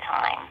good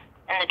time.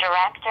 And the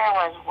director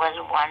was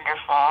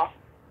wonderful.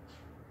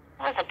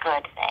 It was a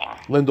good thing.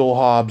 Lyndall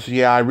Hobbs,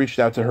 yeah, I reached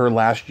out to her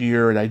last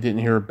year and I didn't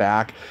hear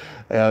back.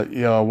 You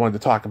know, I wanted to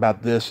talk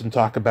about this and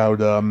talk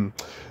about,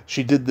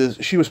 she did this,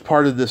 she was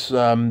part of this,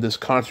 this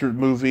concert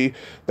movie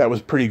that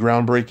was pretty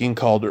groundbreaking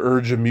called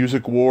Urge: A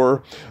Music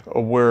War,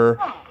 where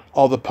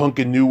all the punk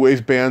and new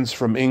wave bands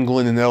from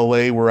England and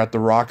LA were at the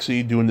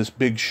Roxy doing this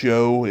big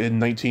show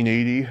in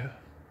 1980.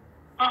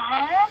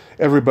 Uh-huh.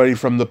 Everybody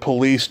from the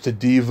Police to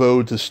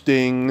Devo to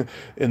Sting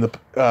and to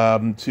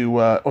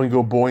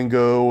Oingo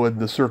Boingo and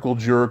the Circle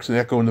Jerks and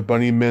Echo and the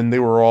Bunnymen, they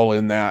were all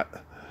in that.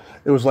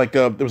 It was like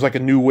a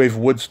new wave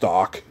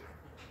Woodstock.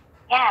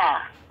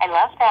 Yeah, I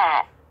love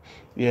that.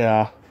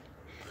 Yeah.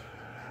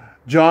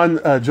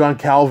 John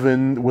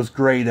Calvin was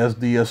great as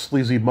the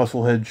sleazy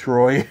musclehead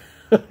Troy.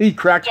 He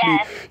cracks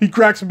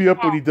me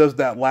up when he does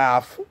that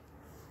laugh.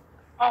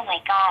 Oh my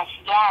gosh,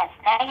 yes.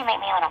 Now you make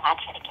me want to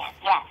watch it again.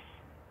 Yes.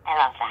 I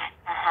love that.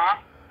 Uh-huh.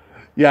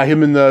 Yeah,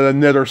 him and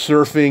Annette are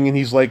surfing, and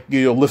he's like,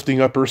 you know,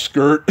 lifting up her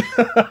skirt.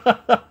 So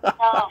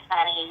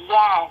funny,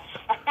 yes.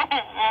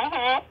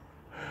 Mm-hmm.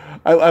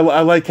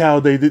 I like how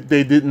they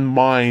didn't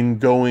mind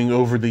going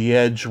over the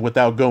edge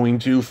without going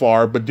too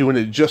far, but doing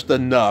it just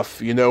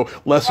enough. You know,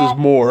 less is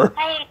more.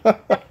 Right. The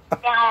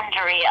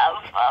boundary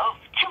of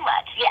too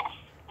much. Yes.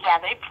 Yeah,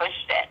 they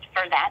pushed it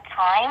for that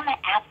time.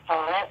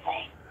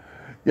 Absolutely.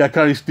 Yeah,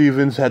 Connie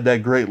Stevens had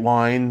that great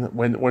line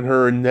when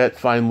her and Annette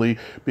finally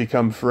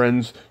become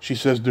friends. She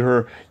says to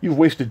her, "You've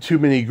wasted too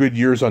many good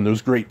years on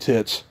those great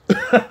tits."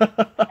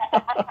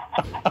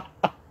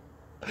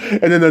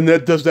 And then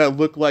Annette does that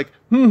look like,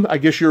 I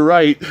guess you're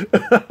right. Yeah,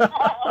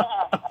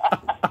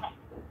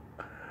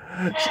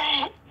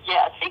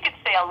 she could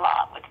say a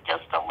lot with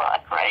just a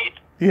look, right?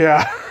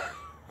 Yeah.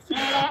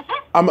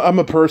 I'm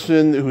a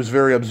person who's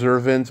very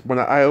observant. When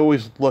I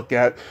always look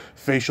at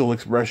facial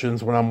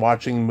expressions when I'm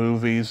watching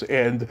movies,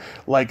 and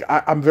like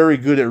I'm very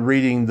good at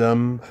reading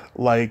them.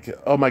 Like,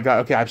 oh my God,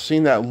 okay, I've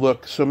seen that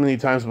look so many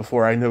times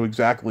before. I know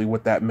exactly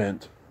what that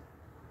meant.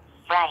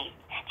 Right.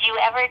 Do you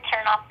ever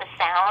turn off the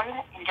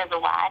sound and just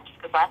watch?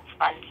 Because that's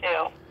fun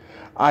too.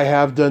 I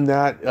have done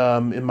that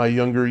in my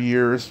younger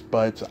years,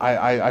 but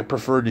I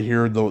prefer to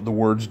hear the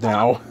words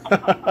now.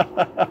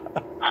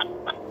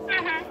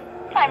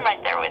 I'm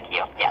right there with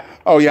you. Yeah.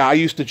 Oh yeah, I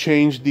used to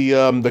change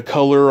the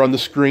color on the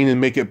screen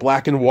and make it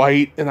black and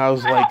white, and I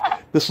was like,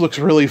 this looks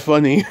really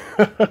funny.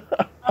 Oh,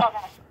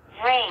 that's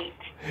great.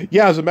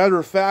 Yeah, as a matter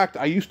of fact,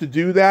 I used to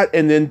do that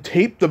and then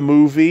tape the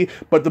movie,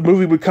 but the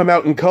movie would come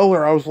out in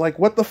color. I was like,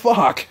 what the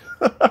fuck?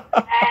 Wait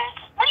a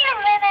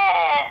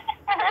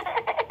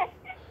minute.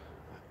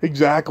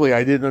 Exactly,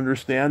 I didn't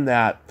understand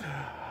that.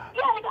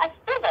 Yeah, I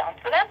still don't,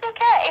 so that's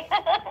okay.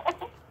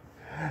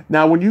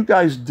 Now, when you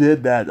guys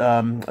did that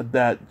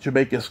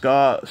Jamaica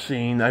ska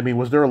scene, I mean,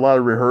 was there a lot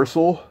of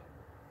rehearsal?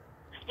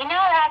 You know,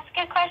 that's a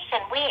good question.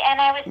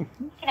 I was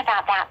thinking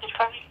about that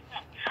before we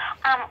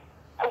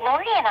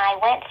Lori and I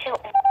went to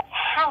a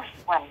house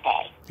one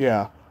day.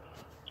 Yeah.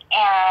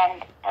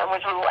 And it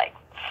was like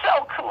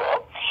so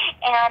cool.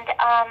 And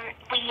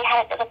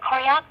the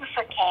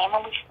choreographer came,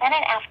 and we spent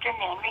an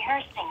afternoon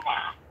rehearsing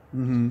that.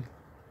 Mm-hmm.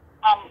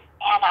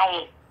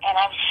 And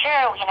I'm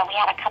sure, we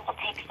had a couple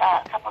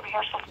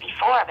rehearsals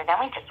before, but then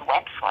we just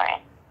went for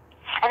it.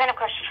 And then, of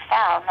course, she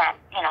fell, and that,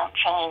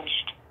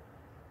 changed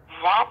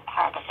that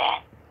part of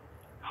it.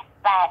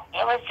 But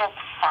it was just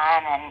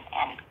fun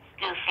and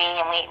goofy,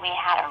 and we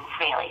had a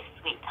really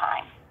sweet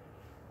time.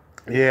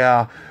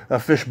 Yeah,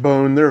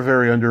 Fishbone, they're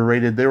very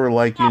underrated. They were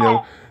like,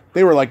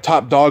 they were like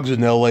top dogs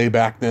in L.A.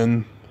 back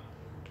then.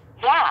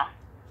 Yeah,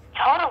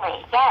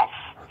 totally, yes.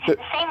 The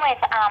same with,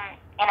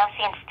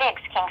 seeing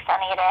Stiggs, King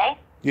Sunny a Day.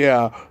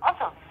 Yeah.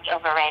 Also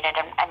underrated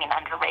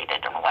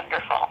and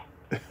wonderful.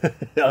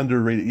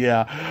 Underrated,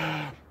 yeah.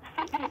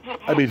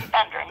 I mean,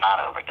 not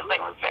over, because they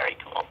were very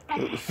cool.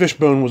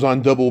 Fishbone was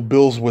on double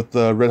bills with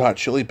Red Hot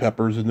Chili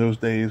Peppers in those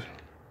days.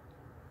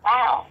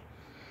 Wow.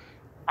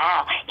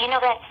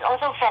 That's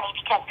also funny,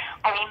 because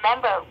I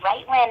remember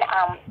right when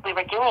we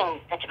were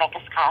doing the Jamaica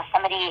Ska,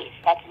 somebody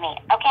said to me,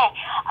 okay,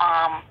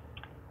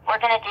 we're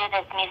going to do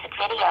this music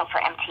video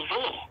for MTV.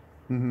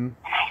 Mm-hmm. And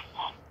I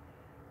said,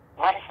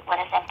 what is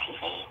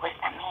MTV? What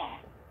does that mean?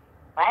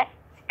 What?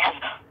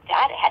 Because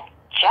that had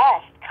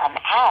just come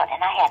out,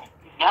 and I had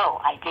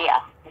no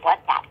idea what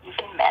that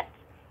even meant.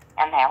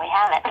 And there we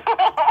have it.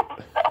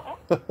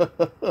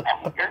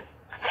 That's weird.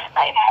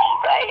 I know,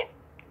 right?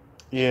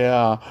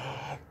 Yeah.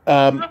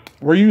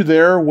 Were you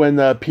there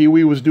when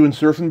Pee-wee was doing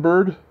Surfing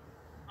Bird?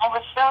 I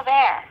was still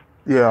there.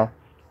 Yeah.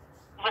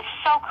 It was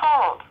so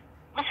cold.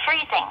 It was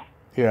freezing.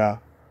 Yeah.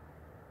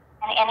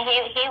 And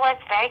he was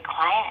very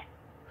quiet.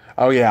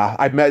 Oh yeah,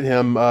 I met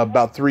him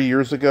about 3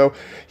 years ago.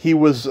 He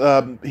was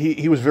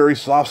he was very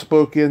soft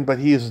spoken, but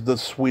he is the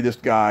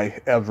sweetest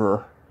guy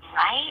ever.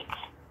 Right?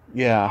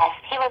 Yeah. Yes,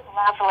 he was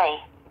lovely.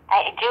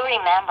 I do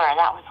remember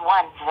that was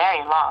one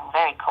very long,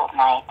 very cold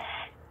night.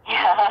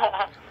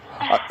 Yeah.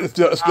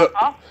 It's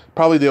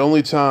probably the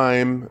only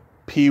time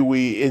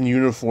Pee-wee in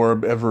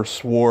uniform ever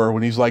swore,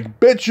 when he's like,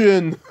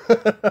 bitchin'!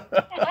 That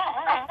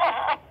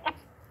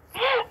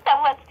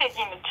was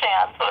taking a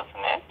chance,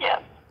 wasn't it?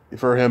 Yes.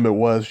 For him it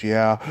was,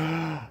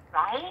 yeah.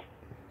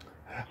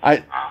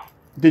 Right?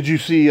 Did you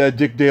see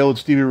Dick Dale and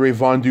Stevie Ray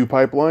Vaughan do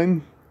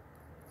Pipeline?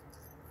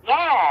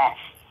 Yes.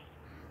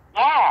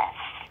 Yes.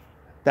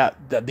 That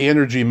the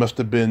energy must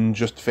have been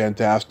just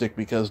fantastic,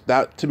 because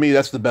that, to me,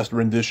 that's the best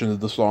rendition of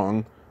the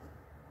song.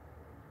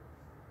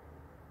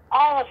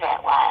 All of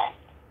it was.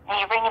 And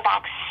you're bringing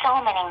back so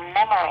many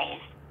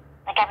memories.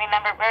 Like, I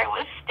remember where it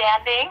was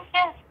standing.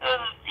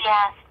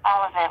 Yes,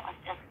 all of it was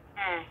just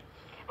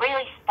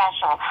really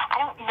special. I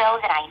don't know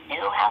that I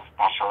knew how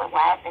special it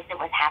was as it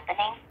was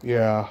happening.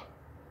 Yeah.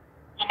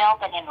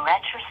 But in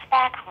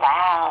retrospect,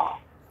 wow.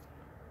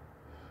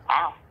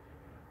 Wow.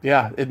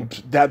 Yeah,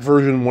 that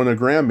version won a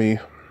Grammy.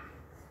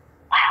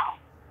 Wow.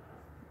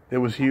 It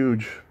was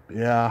huge.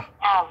 Yeah.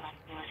 How much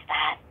was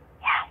that?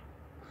 Yeah.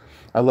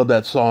 I love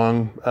that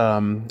song.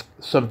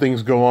 Some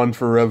Things Go On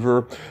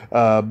Forever.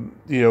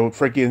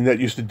 Frankie and Annette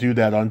used to do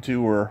that on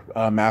tour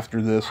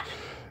after this.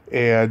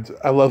 And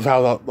I love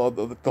how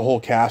the whole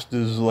cast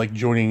is like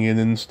joining in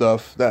and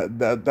stuff.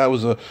 That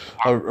was a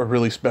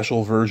really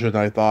special version,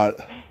 I thought.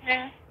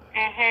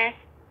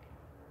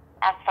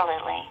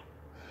 Absolutely.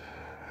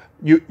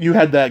 You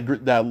had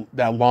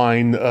that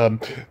line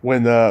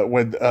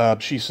when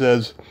she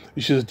says,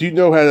 "Do you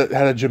know how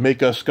to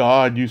Jamaica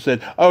ska?" And you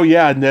said, "Oh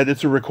yeah, Ned,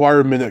 it's a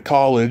requirement at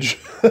college."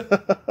 Yeah,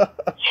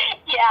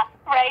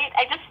 right.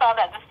 I just saw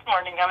that this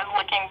morning. I was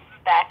looking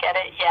back at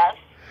it. Yes.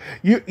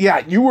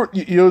 You were,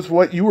 you know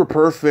what, you were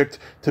perfect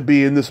to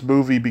be in this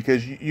movie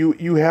because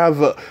you have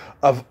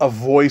a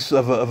voice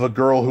of a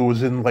girl who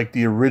was in like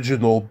the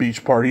original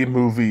Beach Party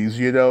movies,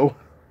 you know.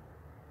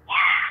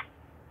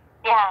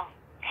 Yeah.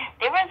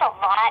 There was a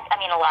lot. I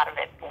mean, a lot of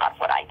it, a lot of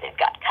what I did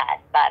got cut,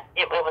 but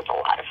it was a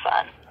lot of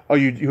fun. Oh,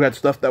 you had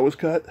stuff that was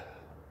cut?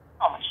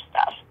 So much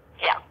stuff.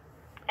 Yeah.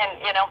 And,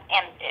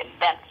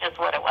 that's just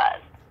what it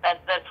was.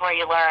 That's where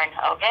you learn,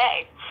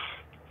 okay,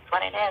 that's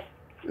what it is.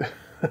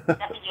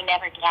 Something you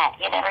never get.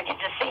 You never get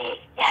to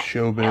see. Yes.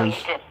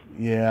 Showbiz. No,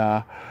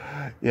 yeah.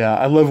 Yeah,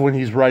 I love when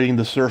he's riding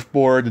the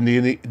surfboard and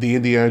the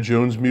Indiana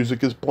Jones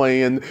music is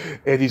playing,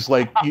 and he's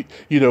like,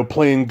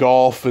 playing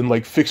golf and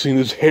like fixing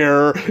his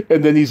hair,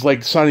 and then he's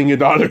like signing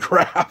an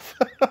autograph.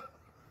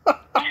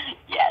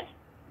 Yes.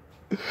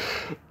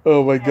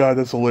 Oh my God,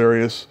 that's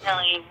hilarious.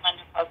 Really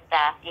wonderful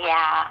stuff.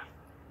 Yeah.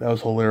 That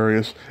was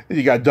hilarious. And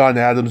you got Don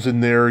Adams in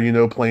there,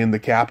 playing the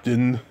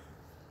captain.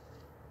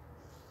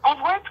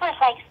 I've worked with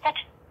like such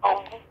a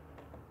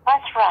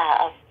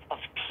plethora of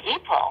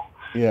people.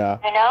 Yeah.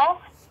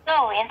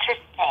 So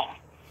interesting.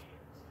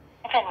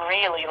 I've been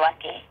really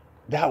lucky.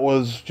 That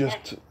was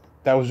just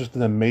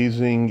an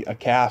amazing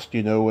cast,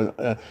 and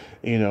an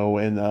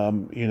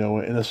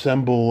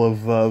assemble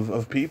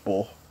of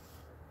people.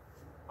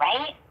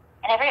 Right?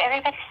 And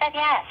everybody said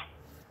yes.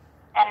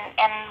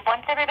 And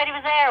once everybody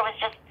was there, it was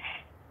just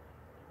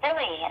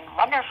silly and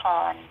wonderful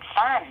and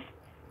fun.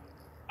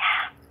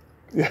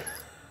 Yeah.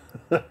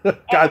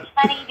 It's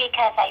funny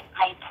because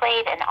I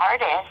played an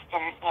artist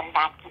in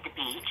Back to the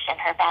Beach and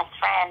her best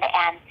friend,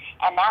 and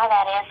now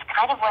that is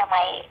kind of where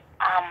my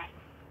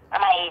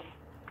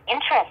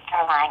interests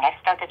are lying. I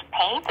started to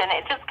paint, and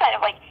it just kind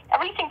of like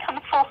everything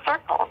comes full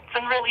circle. It's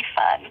been really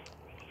fun.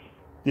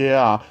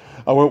 Yeah,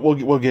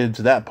 we'll get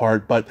into that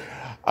part, but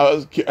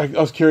I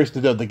was curious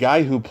to know, the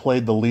guy who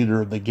played the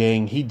leader of the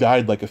gang, he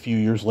died like a few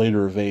years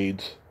later of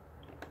AIDS.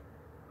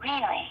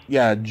 Really?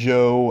 Yeah,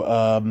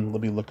 Joe.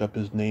 Let me look up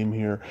his name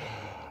here.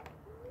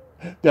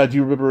 Do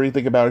you remember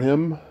anything about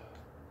him?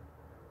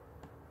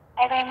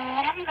 I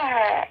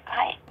remember.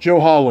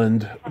 Joe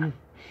Holland.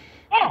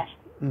 Yes.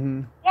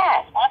 Mm-hmm.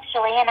 Yes,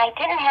 actually, and I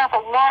didn't have a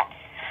lot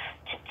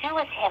to do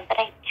with him, but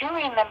I do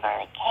remember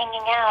like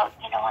hanging out,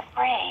 on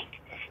break,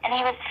 and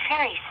he was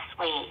very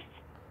sweet,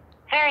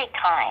 very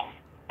kind,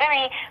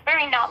 very,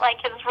 very not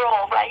like his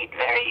role, right?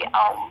 Very,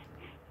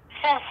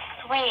 just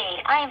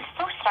sweet. I am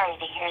so sorry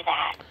to hear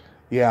that.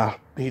 Yeah,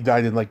 he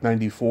died in like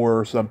 94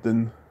 or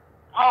something.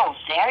 Oh,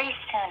 very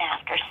soon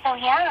after. So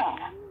young.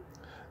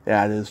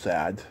 Yeah, it is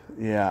sad.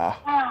 Yeah.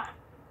 Oh,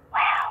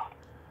 wow.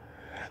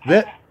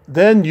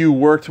 Then you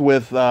worked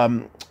with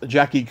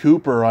Jackie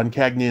Cooper on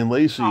Cagney and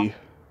Lacey. Oh,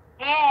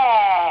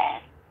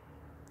 yes.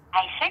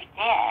 I sure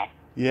did.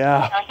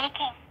 Yeah. So he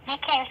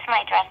came to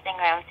my dressing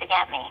room to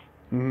get me.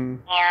 Mm-hmm.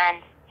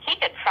 And he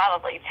could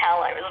probably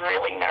tell I was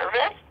really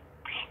nervous.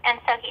 And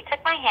so he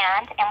took my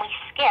hand and we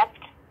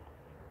skipped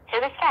to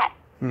the set.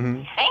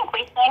 Mm-hmm. I think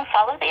we sang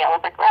Follow the Yellow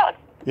Brick Road.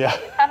 Yeah.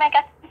 By the time I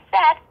got to the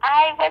set,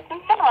 I was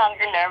no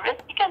longer nervous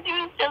because he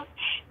was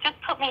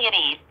just put me at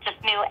ease.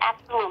 Just knew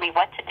absolutely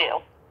what to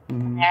do.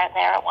 Mm-hmm.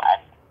 There it was.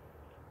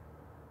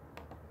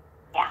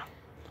 Yeah.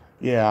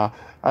 Yeah.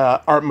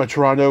 Art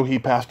Matrano, he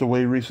passed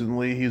away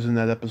recently. He's in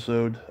that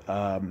episode.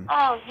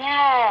 Oh,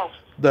 yes.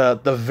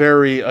 The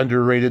very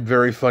underrated,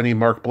 very funny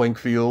Mark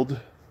Blankfield.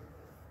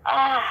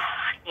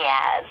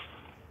 Yes.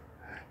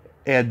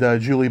 And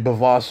Julie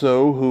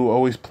Bavasso, who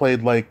always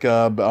played like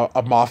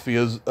a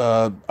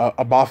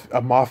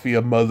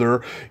mafia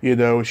mother.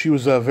 She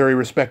was a very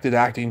respected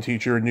acting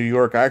teacher in New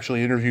York. I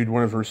actually interviewed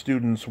one of her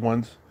students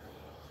once.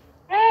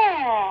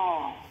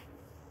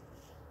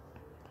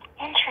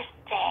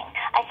 Interesting.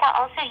 I saw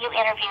also you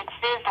interviewed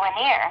Suze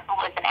Lanier, who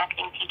was an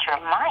acting teacher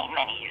of mine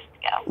many years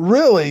ago.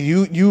 Really?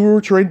 You were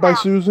trained by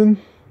Susan?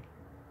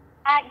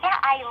 Yeah,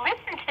 I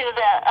listened to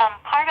the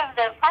part of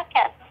the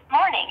podcast this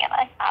morning, and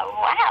I thought,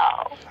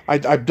 wow.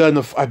 I've done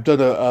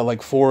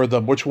like 4 of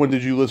them. Which one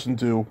did you listen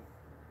to?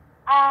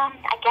 I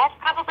guess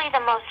probably the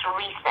most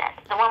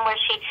recent, the one where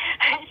she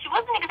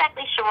wasn't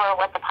exactly sure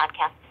what the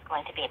podcast was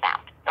going to be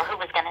about, or who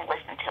was going to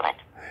listen to it.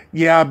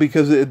 Yeah,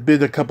 because it had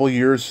been a couple of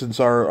years since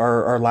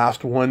our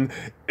last one.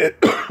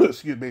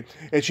 Excuse me.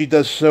 And she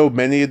does so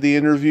many of the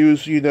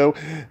interviews,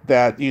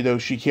 that,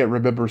 she can't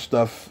remember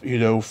stuff,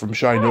 from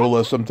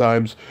Shinola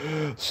sometimes.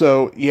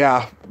 So,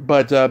 yeah.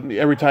 But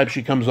every time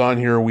she comes on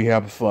here, we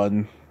have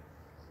fun.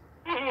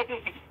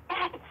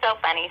 So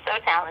funny, so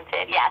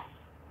talented, yes.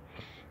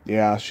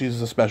 Yeah,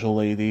 she's a special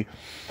lady.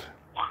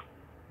 Yeah.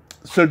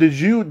 So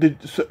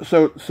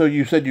so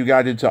you said you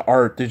got into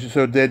art.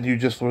 Then you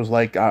just was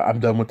like, I'm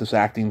done with this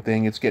acting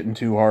thing. It's getting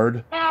too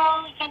hard.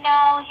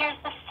 No, here's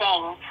the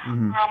thing.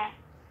 Mm-hmm.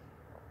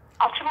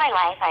 All through my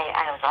life,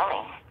 I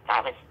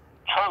was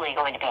totally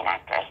going to be an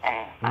actress,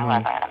 and I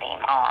wasn't going to be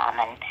mom,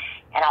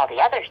 and all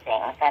the other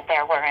things that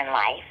there were in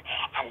life.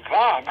 And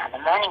then on the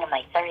morning of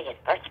my 30th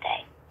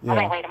birthday, on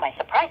my way to my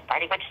surprise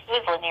party, which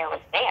Steve Lanier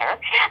was there,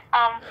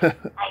 I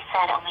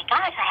said, oh my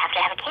gosh, I have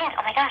to have a kid.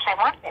 Oh my gosh, I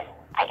want this.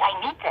 I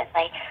need this.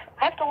 I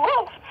have to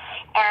live.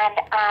 And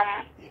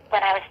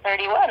when I was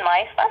 31,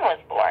 my son was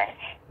born.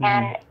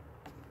 And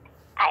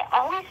I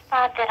always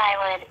thought that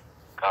I would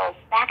go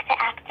back to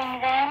acting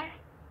then.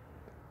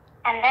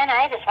 And then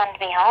I just wanted to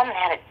be home and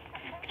have a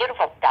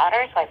beautiful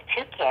daughter, so I have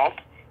 2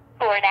 kids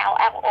who are now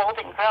old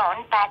and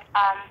grown. But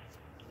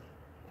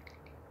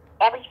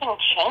everything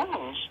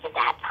changed at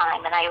that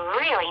time, and I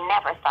really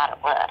never thought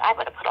it would. I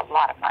would have put a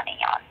lot of money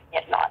on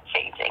it not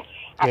changing.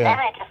 And then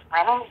I just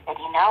finally said,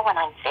 you know, when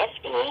I'm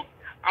 50,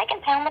 I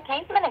can pound the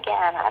pavement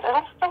again.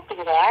 It'll still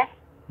be there.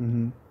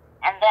 And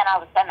then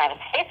all of a sudden I was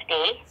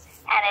 50,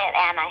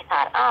 and I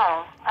thought,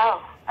 oh.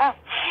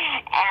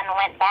 And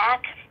went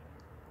back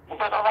a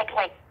little, like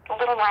a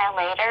little while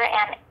later,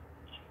 and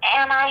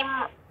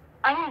I'm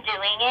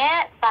doing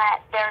it,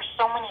 but there's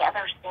so many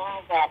other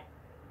things that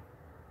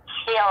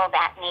feel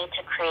that need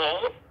to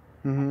create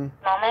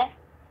moment,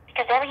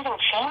 because everything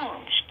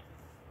changed.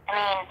 I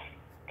mean,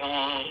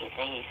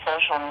 the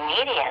social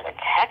media, the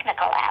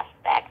technical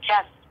aspect,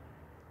 just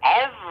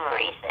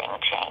everything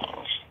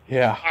changed.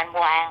 Yeah. And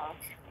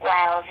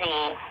while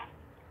the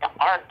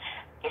art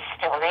is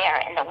still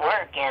there and the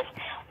work is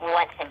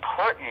what's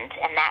important,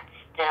 and that's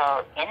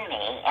still in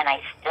me, and I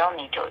still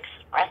need to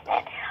express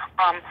it,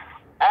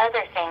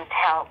 other things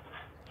help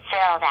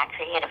fill that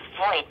creative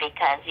void,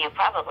 because you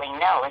probably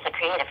know as a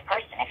creative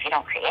person, if you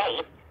don't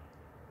create,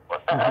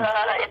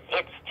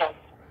 it's just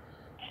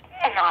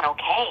not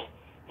okay.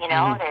 You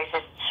know, there's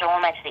just so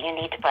much that you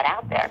need to put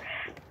out there.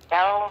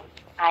 So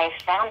I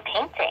found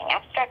painting,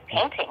 abstract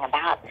painting,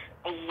 about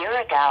a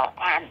year ago,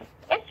 and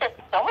it's just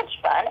so much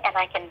fun, and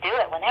I can do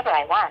it whenever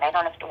I want. I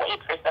don't have to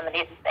wait for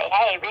somebody to say,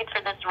 hey, read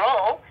for this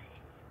role,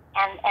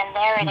 and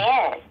there it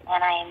is.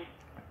 And I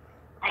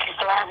just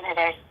love that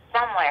there's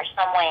somewhere,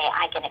 some way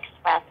I can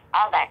express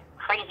all that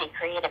crazy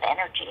creative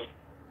energy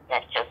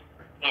that just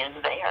is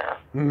there.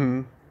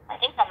 I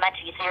think I'm much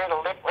easier to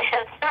live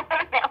with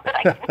now that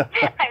I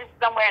have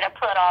somewhere to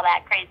put all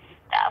that crazy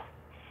stuff.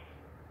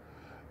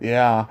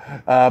 Yeah.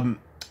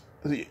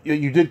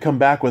 You did come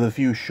back with a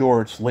few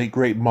shorts, Late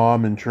Great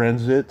Mom and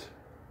Transit.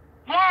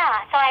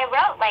 Yeah, so I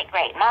wrote Late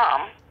Great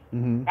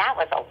Mom. That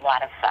was a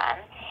lot of fun.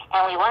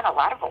 And we won a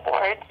lot of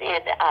awards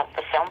at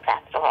the film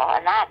festival,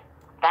 and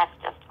that's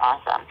just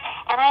awesome.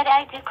 And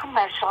I do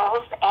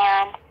commercials,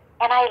 and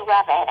I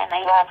love it, and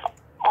I love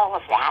all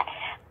of that.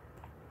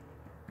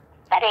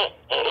 But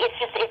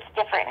it's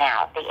different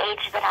now. The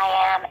age that I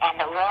am and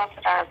the roles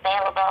that are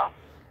available,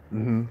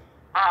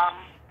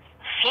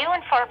 few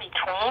and far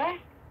between,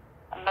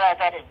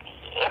 but it's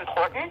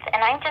important.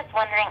 And I'm just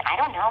wondering, I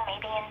don't know,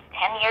 maybe in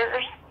 10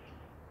 years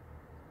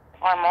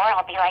or more,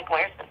 I'll be like,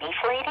 where's the beef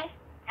lady?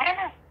 I don't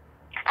know.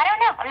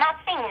 I'm not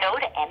saying no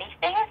to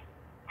anything.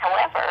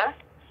 However,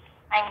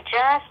 I'm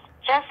just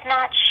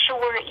not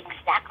sure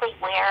exactly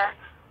where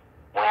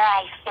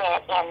I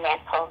fit in this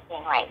whole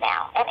thing right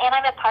now. And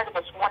I'm a part of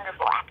this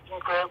wonderful acting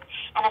group,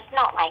 and it's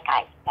not like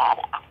I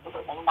said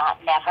absolutely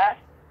not, never.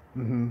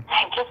 I'm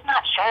just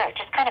not sure,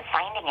 just kind of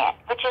finding it,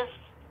 which is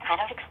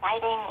kind of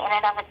exciting in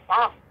and of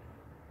itself.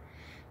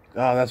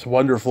 Oh, that's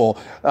wonderful.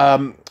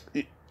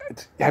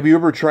 Have you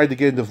ever tried to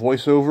get into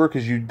voiceover?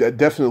 Because you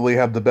definitely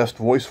have the best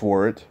voice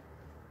for it.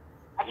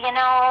 You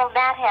know,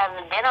 that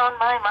has been on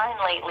my mind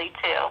lately,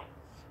 too.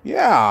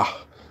 Yeah,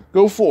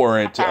 go for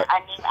it. A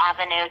new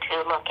avenue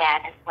to look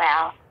at as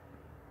well.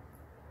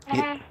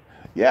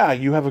 Yeah,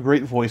 you have a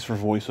great voice for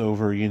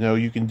voiceover. You know,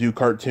 you can do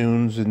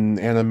cartoons and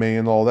anime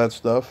and all that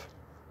stuff.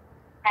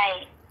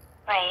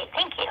 Right.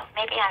 Thank you.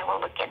 Maybe I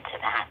will look into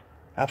that.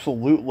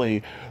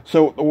 Absolutely.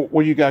 So,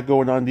 what do you got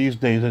going on these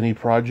days? Any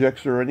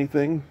projects or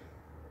anything?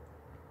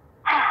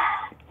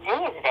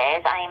 These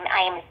days,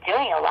 I'm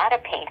doing a lot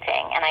of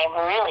painting, and I'm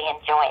really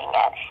enjoying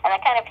it. And the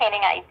kind of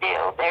painting I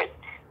do,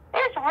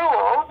 there's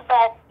rules,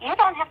 but you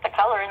don't have to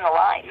color in the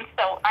lines.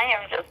 So I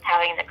am just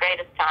having the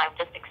greatest time,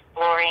 just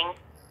exploring,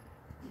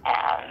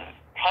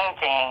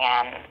 painting,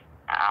 and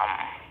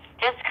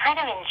just kind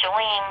of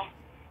enjoying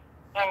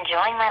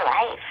my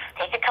life.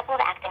 Take a couple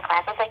of acting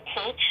classes. I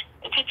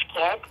teach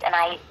kids, and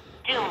I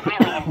do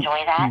really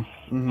enjoy that.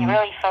 I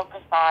really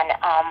focus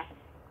on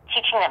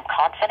teaching them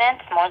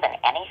confidence more than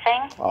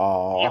anything.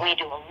 Oh. We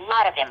do a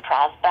lot of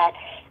improv, but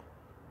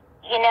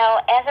you know,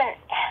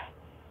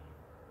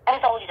 I was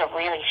always a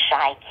really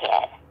shy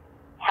kid.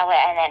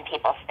 And then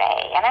people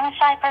say, and I'm a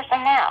shy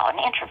person now, an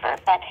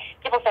introvert, but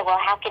people say, well,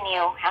 how can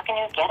you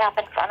get up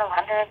in front of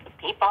hundreds of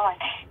people?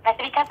 And I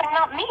said, because I'm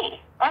not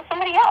me. I'm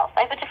somebody else.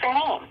 I have a different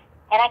name.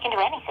 And I can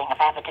do anything if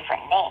I have a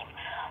different name.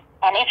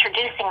 And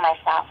introducing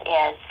myself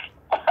is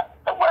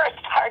the worst,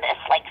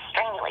 hardest, like,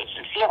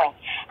 strangulation feeling.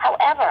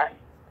 However,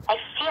 I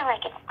feel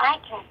like if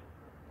I can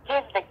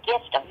give the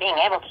gift of being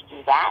able to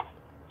do that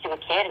to a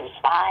kid who's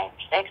 5,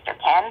 6, or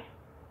 10,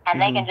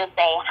 and they can just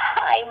say,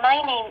 hi,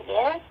 my name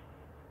is,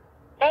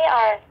 they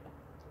are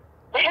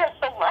They're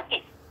so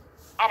lucky.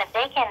 And if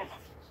they can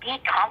be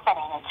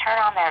confident and turn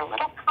on their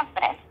little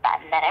confidence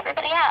button that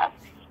everybody has,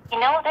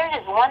 they're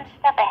just one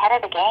step ahead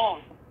of the game.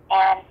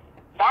 And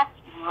that's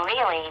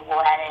really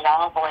what it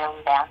all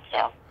boils down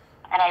to.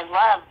 And I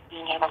love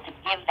being able to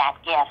give that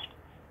gift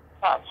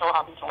to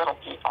all these little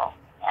people.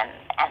 And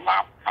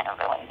that's kind of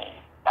really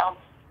neat. So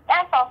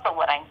that's also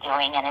what I'm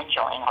doing and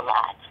enjoying a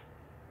lot.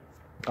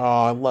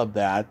 Oh, I love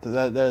that.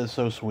 That is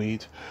so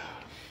sweet.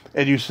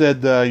 And you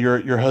said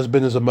your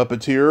husband is a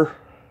Muppeteer?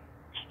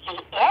 He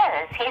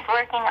is. He's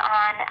working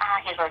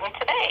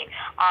today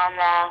on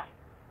the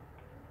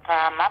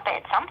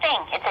Muppet something.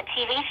 It's a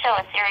TV show,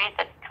 a series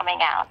that's coming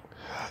out.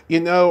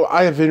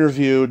 I have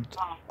interviewed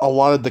a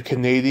lot of the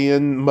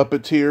Canadian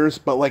Muppeteers,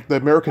 but like the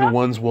American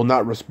ones will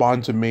not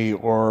respond to me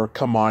or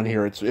come on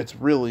here. It's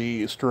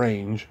really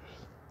strange.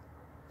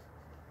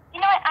 You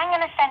know what? I'm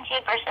going to send you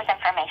Bruce's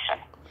information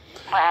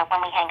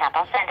when we hang up.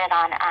 I'll send it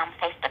on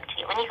Facebook to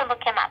you, and you can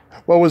look him up.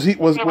 Well,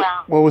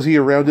 was he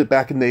around it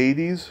back in the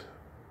 80s?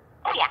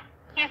 Oh yeah,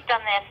 he's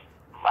done this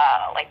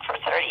for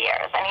 30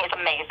 years, and he's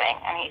amazing,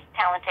 and he's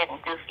talented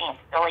and goofy and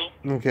silly.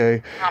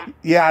 Okay,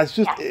 yeah, it's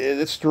just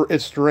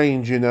it's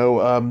strange,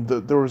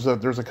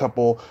 there's a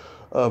couple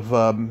of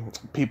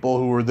people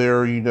who were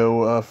there,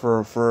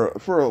 for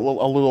a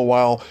little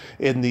while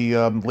in the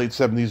late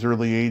 70s,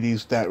 early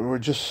 80s that were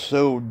just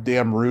so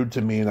damn rude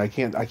to me, and I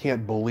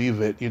can't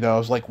believe it. I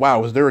was like,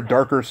 wow, is there a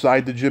darker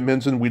side to Jim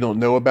Henson we don't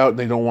know about, and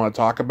they don't want to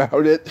talk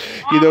about it?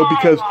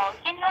 Because no,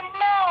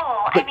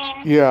 but, I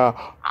mean, yeah.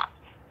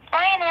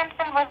 Brian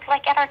Henson was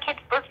like at our kids'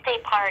 birthday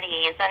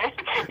parties, and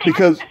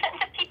because the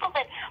people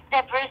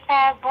that Bruce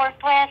has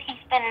worked with,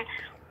 he's been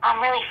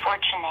really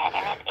fortunate,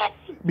 and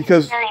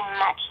it's very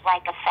much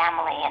like a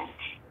family, and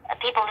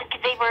people,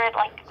 they were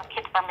like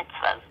kids bar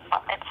mitzvahs.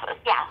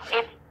 Yeah,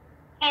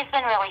 he's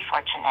been really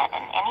fortunate,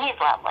 and he's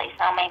lovely,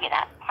 so maybe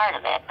that's part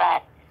of it,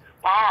 but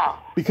wow.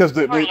 Because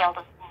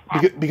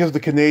the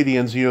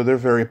Canadians, they're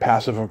very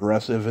passive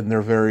aggressive and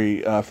they're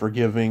very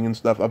forgiving and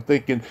stuff. I'm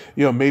thinking,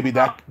 maybe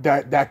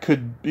that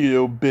could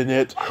been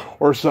it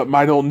or something.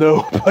 I don't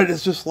know, but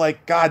it's just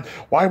like, God,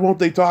 why won't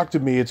they talk to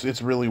me?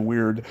 It's really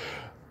weird,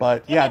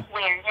 but yeah, it's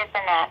weird, isn't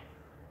it?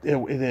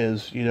 It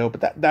is,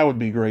 But that would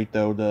be great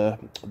though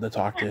to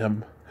talk to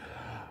him.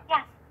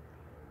 Yeah.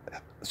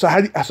 So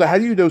how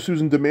do you know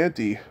Susan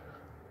Demanti?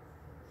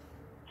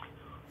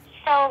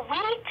 So we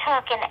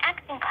took an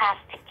acting class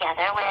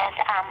together with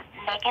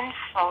Megan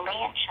Foley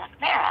and Chuck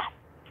Mara.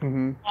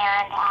 Mm-hmm.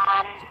 And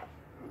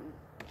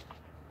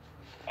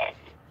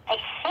I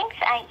think,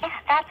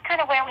 that's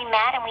kind of where we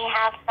met, and we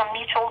have some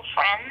mutual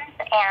friends,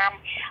 and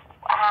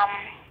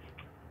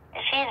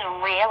she's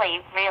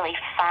really, really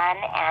fun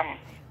and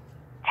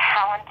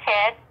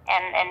talented,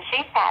 and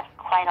she's had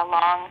quite a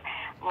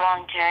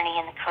long journey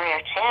in the career,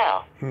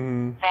 too.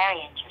 Mm-hmm.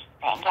 Very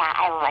interesting. Yeah,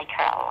 I like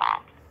her a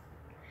lot.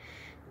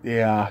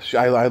 Yeah,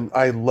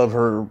 I love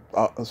her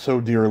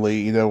so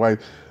dearly.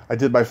 I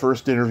did my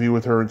first interview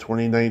with her in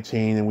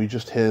 2019, and we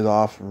just hit it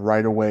off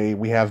right away.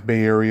 We have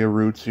Bay Area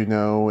roots,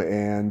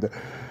 and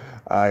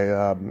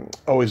I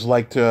always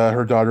liked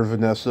her daughter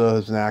Vanessa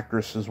as an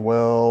actress as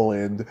well.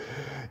 And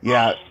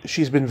yeah,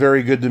 she's been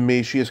very good to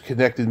me. She has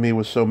connected me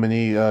with so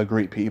many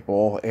great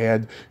people,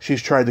 and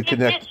she's tried to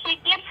connect. She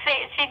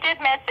did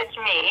message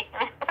me.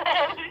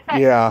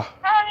 Yeah.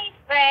 Mommy's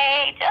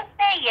great. Just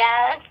say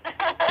yes.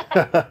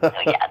 So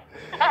yes.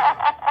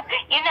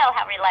 You know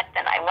how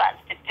reluctant I was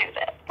to do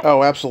this.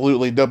 Oh,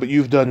 absolutely. No, but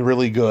you've done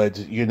really good.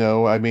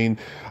 I mean,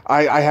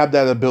 I have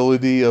that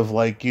ability of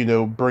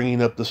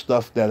bringing up the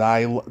stuff that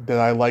I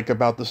like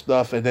about the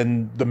stuff, and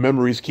then the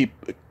memories keep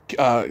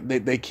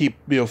they keep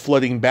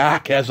flooding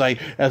back as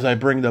I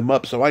bring them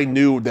up. So I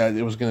knew that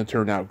it was going to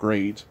turn out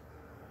great.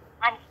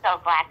 I'm so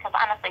glad, because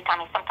honestly,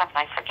 Tommy, sometimes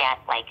I forget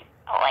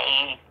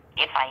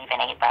if I even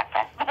ate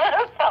breakfast.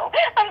 So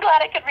I'm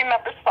glad I could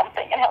remember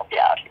something and help you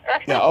out here.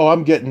 Yeah,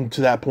 I'm getting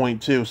to that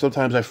point too.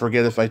 Sometimes I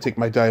forget if I take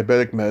my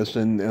diabetic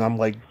medicine, and I'm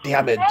like,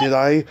 damn it, did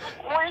I?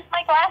 Where's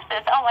my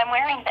glasses? Oh, I'm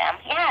wearing them.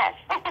 Yes.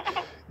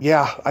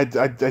 Yeah, I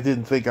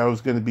didn't think I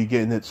was going to be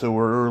getting it so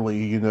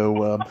early,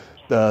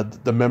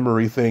 the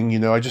memory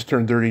thing, I just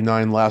turned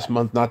 39 last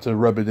month, not to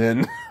rub it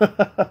in.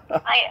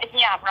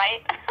 Yeah,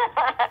 right?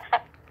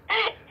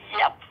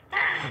 Yep.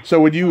 So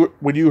when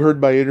you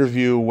heard my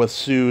interview with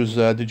Suze,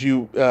 did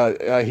you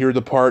hear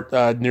the part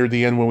near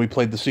the end when we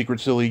played the Secret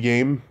Silly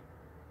game?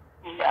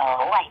 No,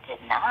 I did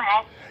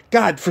not.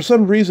 God, for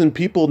some reason,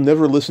 people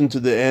never listen to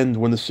the end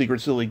when the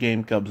Secret Silly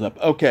game comes up.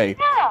 Okay.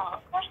 No,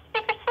 where's the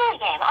Secret Silly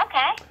game?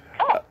 Okay,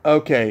 cool.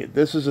 Okay,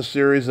 this is a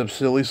series of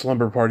silly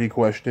slumber party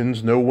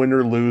questions. No win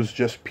or lose,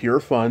 just pure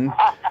fun.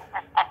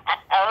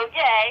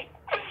 Okay.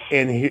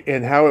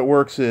 And how it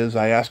works is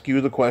I ask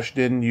you the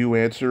question, you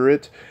answer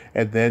it,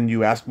 and then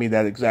you ask me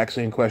that exact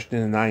same question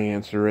and I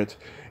answer it.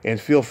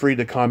 And feel free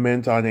to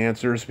comment on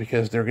answers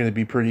because they're going to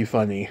be pretty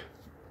funny.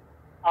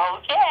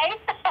 Okay.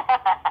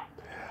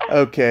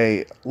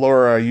 Okay,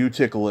 Laura, are you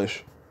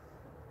ticklish?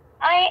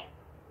 I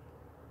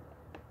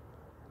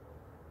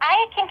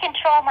can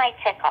control my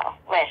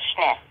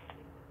ticklishness.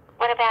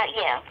 What about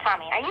you,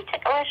 Tommy? Are you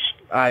ticklish?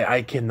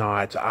 I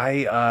cannot.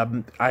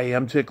 I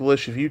am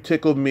ticklish. If you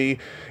tickle me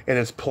and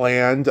it's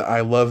planned,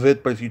 I love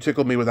it. But if you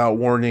tickle me without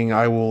warning,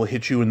 I will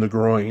hit you in the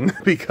groin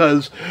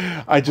because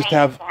I just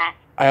have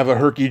I have a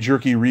herky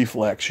jerky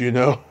reflex, you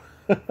know.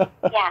 Yeah,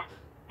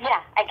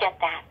 I get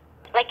that.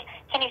 Like,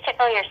 can you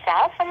tickle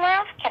yourself and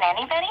laugh? Can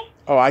anybody?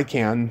 Oh, I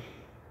can.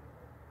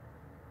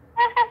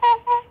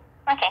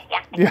 Okay,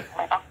 yeah.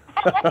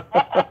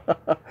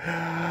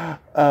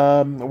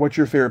 What's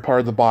your favorite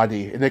part of the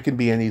body? And it can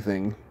be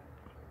anything.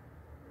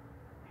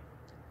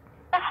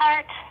 The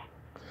heart.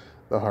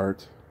 The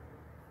heart.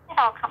 It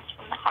all comes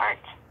from the heart,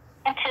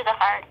 and to the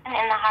heart, and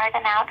in the heart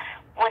and out.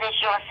 What is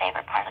your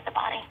favorite part of the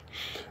body?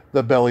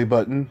 The belly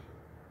button.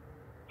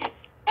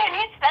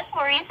 Any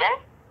special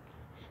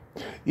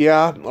reason?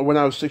 Yeah, when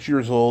I was 6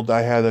 years old,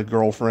 I had a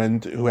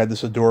girlfriend who had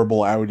this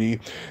adorable Audi,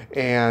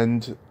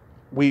 and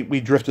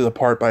we drifted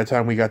apart by the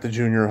time we got to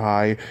junior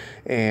high,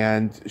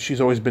 and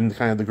she's always been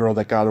kind of the girl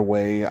that got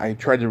away. I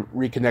tried to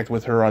reconnect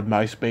with her on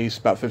MySpace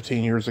about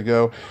 15 years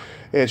ago,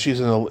 and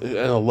she's in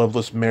a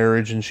loveless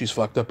marriage, and she's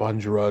fucked up on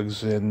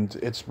drugs, and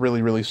it's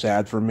really, really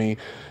sad for me.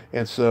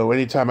 And so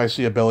anytime I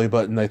see a belly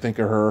button, I think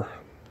of her.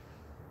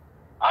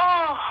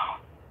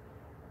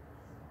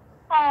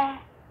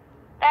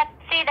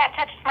 That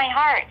touches my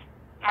heart.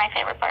 My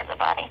favorite part of the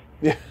body.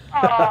 Yeah.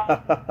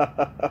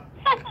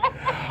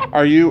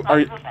 Are you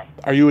an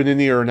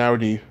innie or an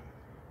outie?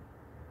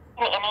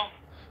 An innie.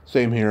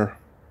 Same here.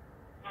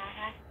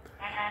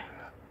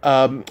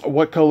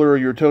 What color are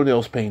your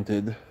toenails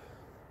painted?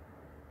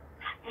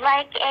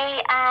 Like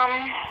a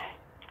kind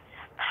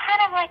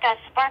of like a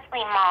sparkly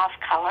mauve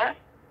color.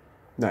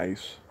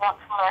 Nice. What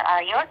color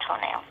are your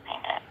toenails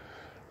painted?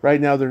 Right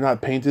now they're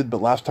not painted,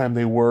 but last time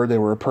they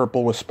were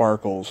purple with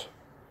sparkles.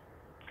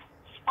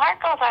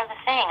 Sparkles are the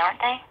thing, aren't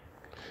they?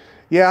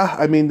 Yeah,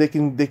 I mean they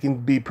can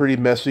be pretty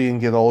messy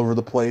and get all over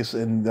the place,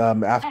 and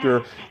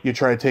after you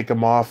try to take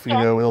them off, you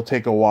know, it'll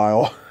take a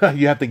while.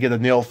 You have to get a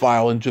nail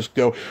file and just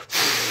go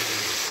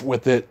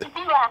with it. They do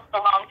last a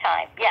long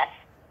time, yes.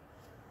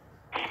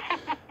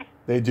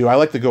 They do. I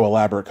like to go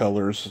elaborate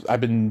colors.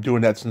 I've been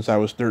doing that since I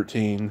was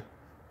 13.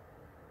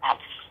 That's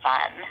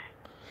fun.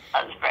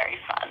 That was very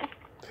fun.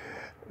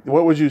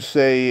 What would you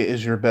say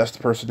is your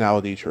best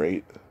personality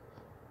trait?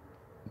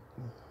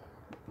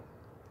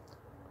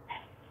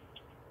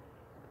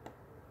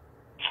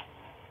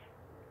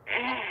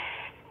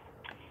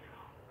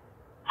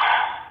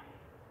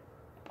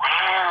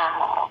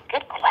 Wow,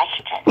 good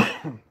question.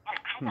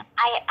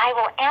 I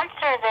will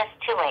answer this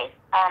two ways.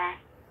 I'm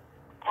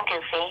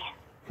goofy.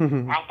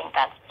 I think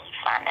that's really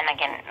fun, and I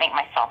can make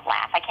myself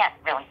laugh. I can't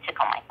really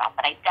tickle myself,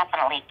 but I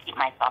definitely keep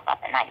myself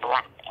up at night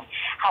laughing.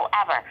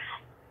 However,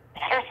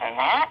 better than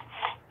that,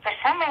 for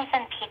some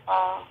reason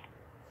people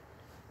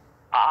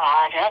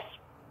just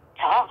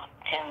talk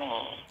to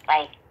me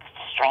like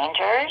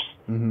strangers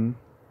and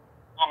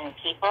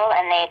people,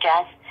 and they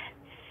just,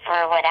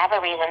 for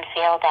whatever reason,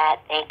 feel that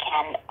they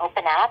can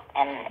open up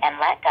and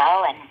let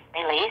go and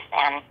release,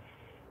 and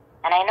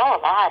I know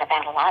a lot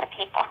about a lot of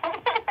people.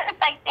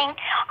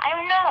 I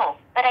don't know,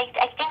 but I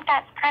think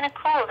that's kind of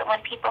cool that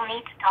when people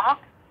need to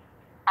talk,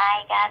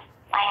 I guess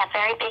I have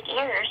very big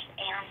ears,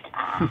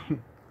 and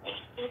they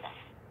see them.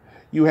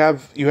 You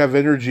have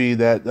energy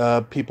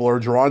that people are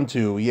drawn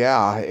to,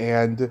 yeah,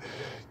 and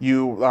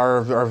you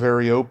are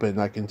very open,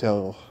 I can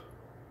tell.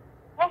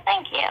 Well,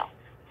 thank you.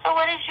 So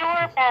what is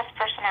your best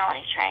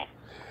personality trait?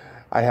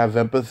 I have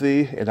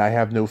empathy, and I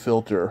have no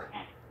filter.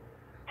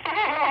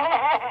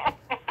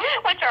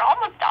 Which are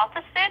almost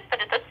opposite,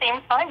 but at the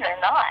same time, they're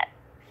not.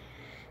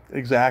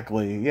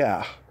 Exactly,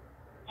 yeah.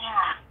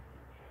 Yeah.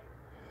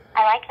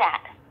 I like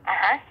that.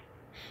 Uh-huh.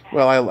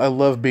 Well, I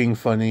love being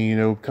funny, you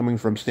know, coming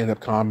from stand-up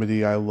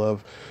comedy, I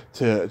love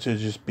to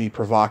just be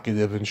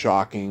provocative and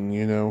shocking,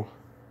 you know.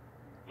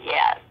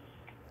 Yes.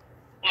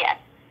 Yes.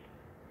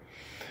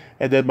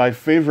 And then my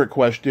favorite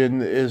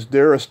question, is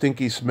there a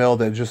stinky smell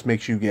that just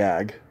makes you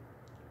gag?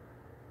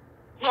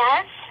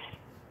 Yes.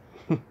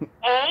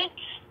 Eggs.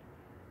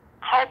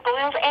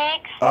 Hard-boiled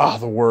eggs. Ah,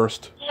 the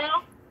worst. You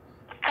know?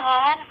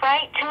 God,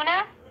 right?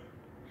 Tuna?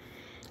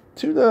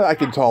 Tuna I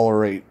can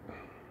tolerate.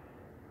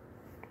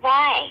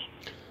 Why?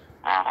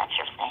 Well, that's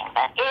your thing,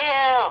 but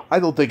ew. I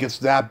don't think it's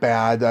that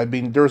bad. I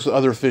mean, there's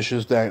other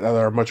fishes that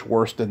are much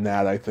worse than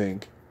that, I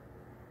think.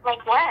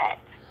 Like what?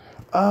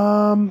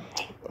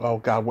 Oh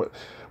God, what?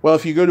 Well,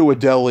 if you go to a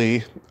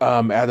deli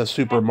at a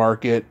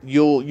supermarket,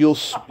 you'll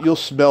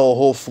smell a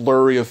whole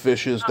flurry of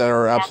fishes that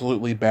are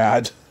absolutely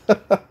bad. Yeah,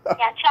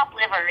 chopped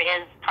liver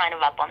is kind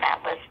of up on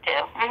that list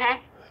too.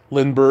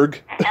 Lindbergh.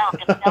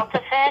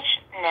 Delta fish?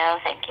 No,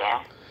 thank you.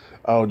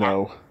 Oh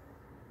no.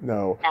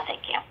 No,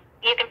 thank you.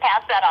 You can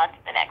pass that on to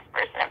the next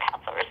person and pass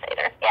over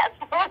later. Yes.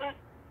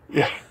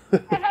 Yeah.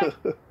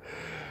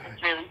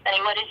 It's really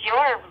funny. What is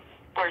your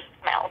worst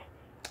smell?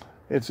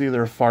 It's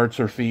either farts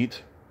or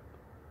feet.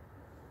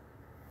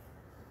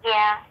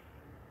 Yeah.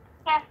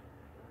 Yeah.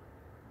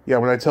 Yeah,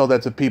 when I tell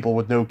that to people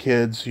with no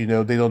kids, you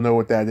know, they don't know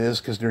what that is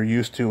because they're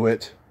used to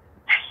it.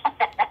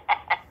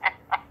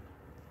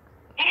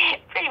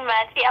 Pretty much.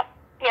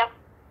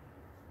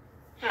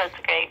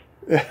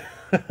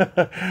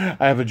 I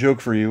have a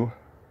joke for you.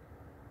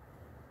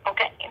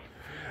 Okay.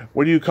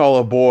 What do you call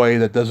a boy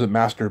that doesn't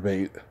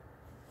masturbate?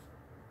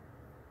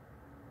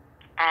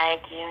 I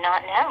do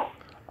not know.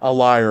 A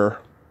liar.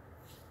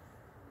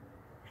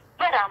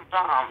 But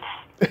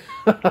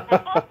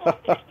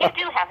you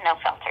do have no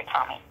filter,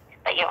 Tommy.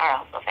 But you are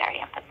also very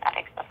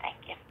empathetic, so thank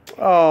you.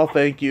 Oh,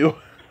 thank you.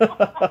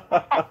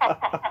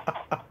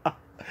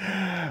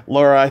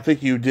 Laura, I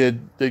think you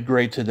did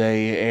great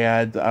today,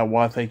 and I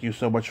want to thank you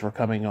so much for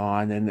coming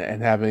on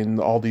and having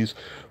all these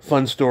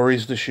fun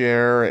stories to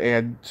share.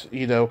 And,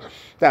 you know,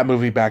 that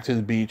movie, Back to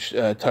the Beach,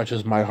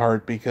 touches my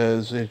heart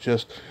because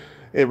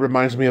it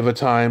reminds me of a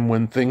time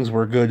when things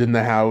were good in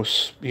the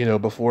house, you know,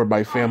 before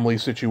my family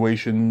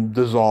situation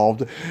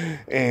dissolved.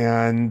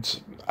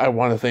 And I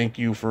want to thank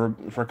you for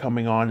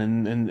coming on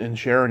and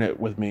sharing it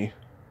with me.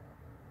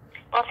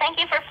 Well, thank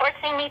you for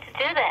forcing me to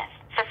do this,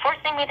 for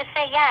forcing me to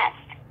say yes.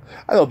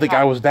 I don't think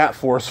I was that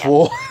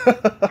forceful.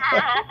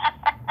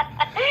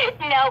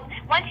 No,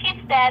 once you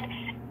said,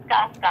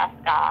 ska, ska,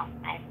 ska,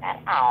 I said,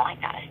 oh, I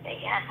gotta say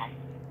yes.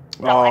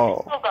 So I'm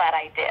so glad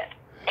I did.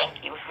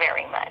 Thank you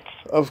very much.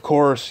 Of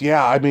course,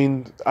 yeah. I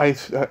mean, I'll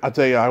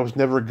tell you, I was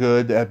never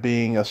good at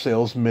being a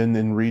salesman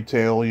in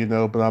retail, you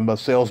know, but I'm a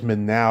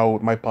salesman now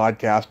with my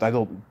podcast. I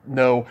don't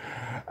know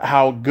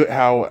how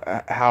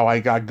I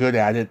got good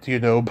at it, you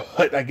know,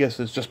 but I guess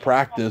it's just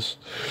practice,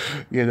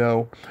 you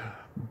know.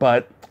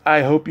 But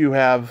I hope you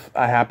have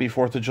a happy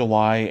 4th of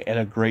July and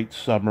a great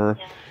summer,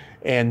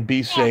 and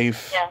be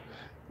safe. Yeah.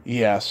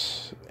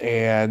 Yes,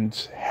 and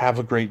have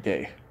a great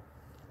day.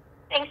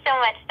 Thanks so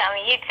much,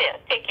 Tommy. You too.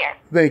 Take care.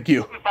 Thank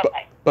you.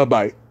 Bye-bye.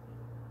 Bye-bye.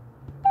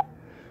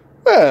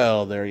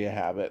 Well, there you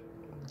have it.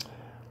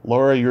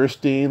 Laura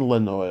Urstein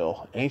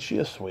Lanoil. Ain't she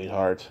a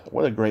sweetheart?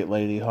 What a great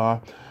lady, huh?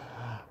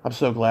 I'm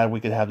so glad we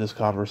could have this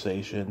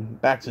conversation.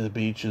 Back to the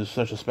Beach is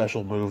such a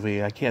special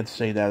movie. I can't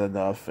say that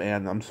enough,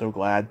 and I'm so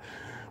glad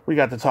we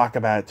got to talk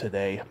about it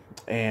today.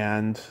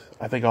 And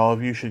I think all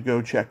of you should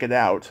go check it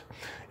out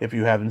if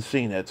you haven't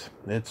seen it.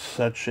 It's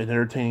such an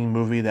entertaining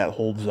movie that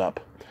holds up.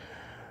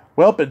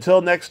 Well,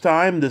 until next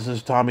time, this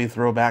is Tommy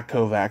Throwback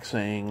Kovac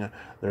saying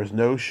there's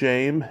no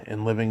shame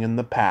in living in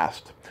the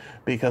past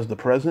because the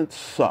present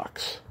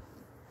sucks.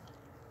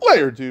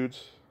 Later,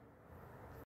 dudes.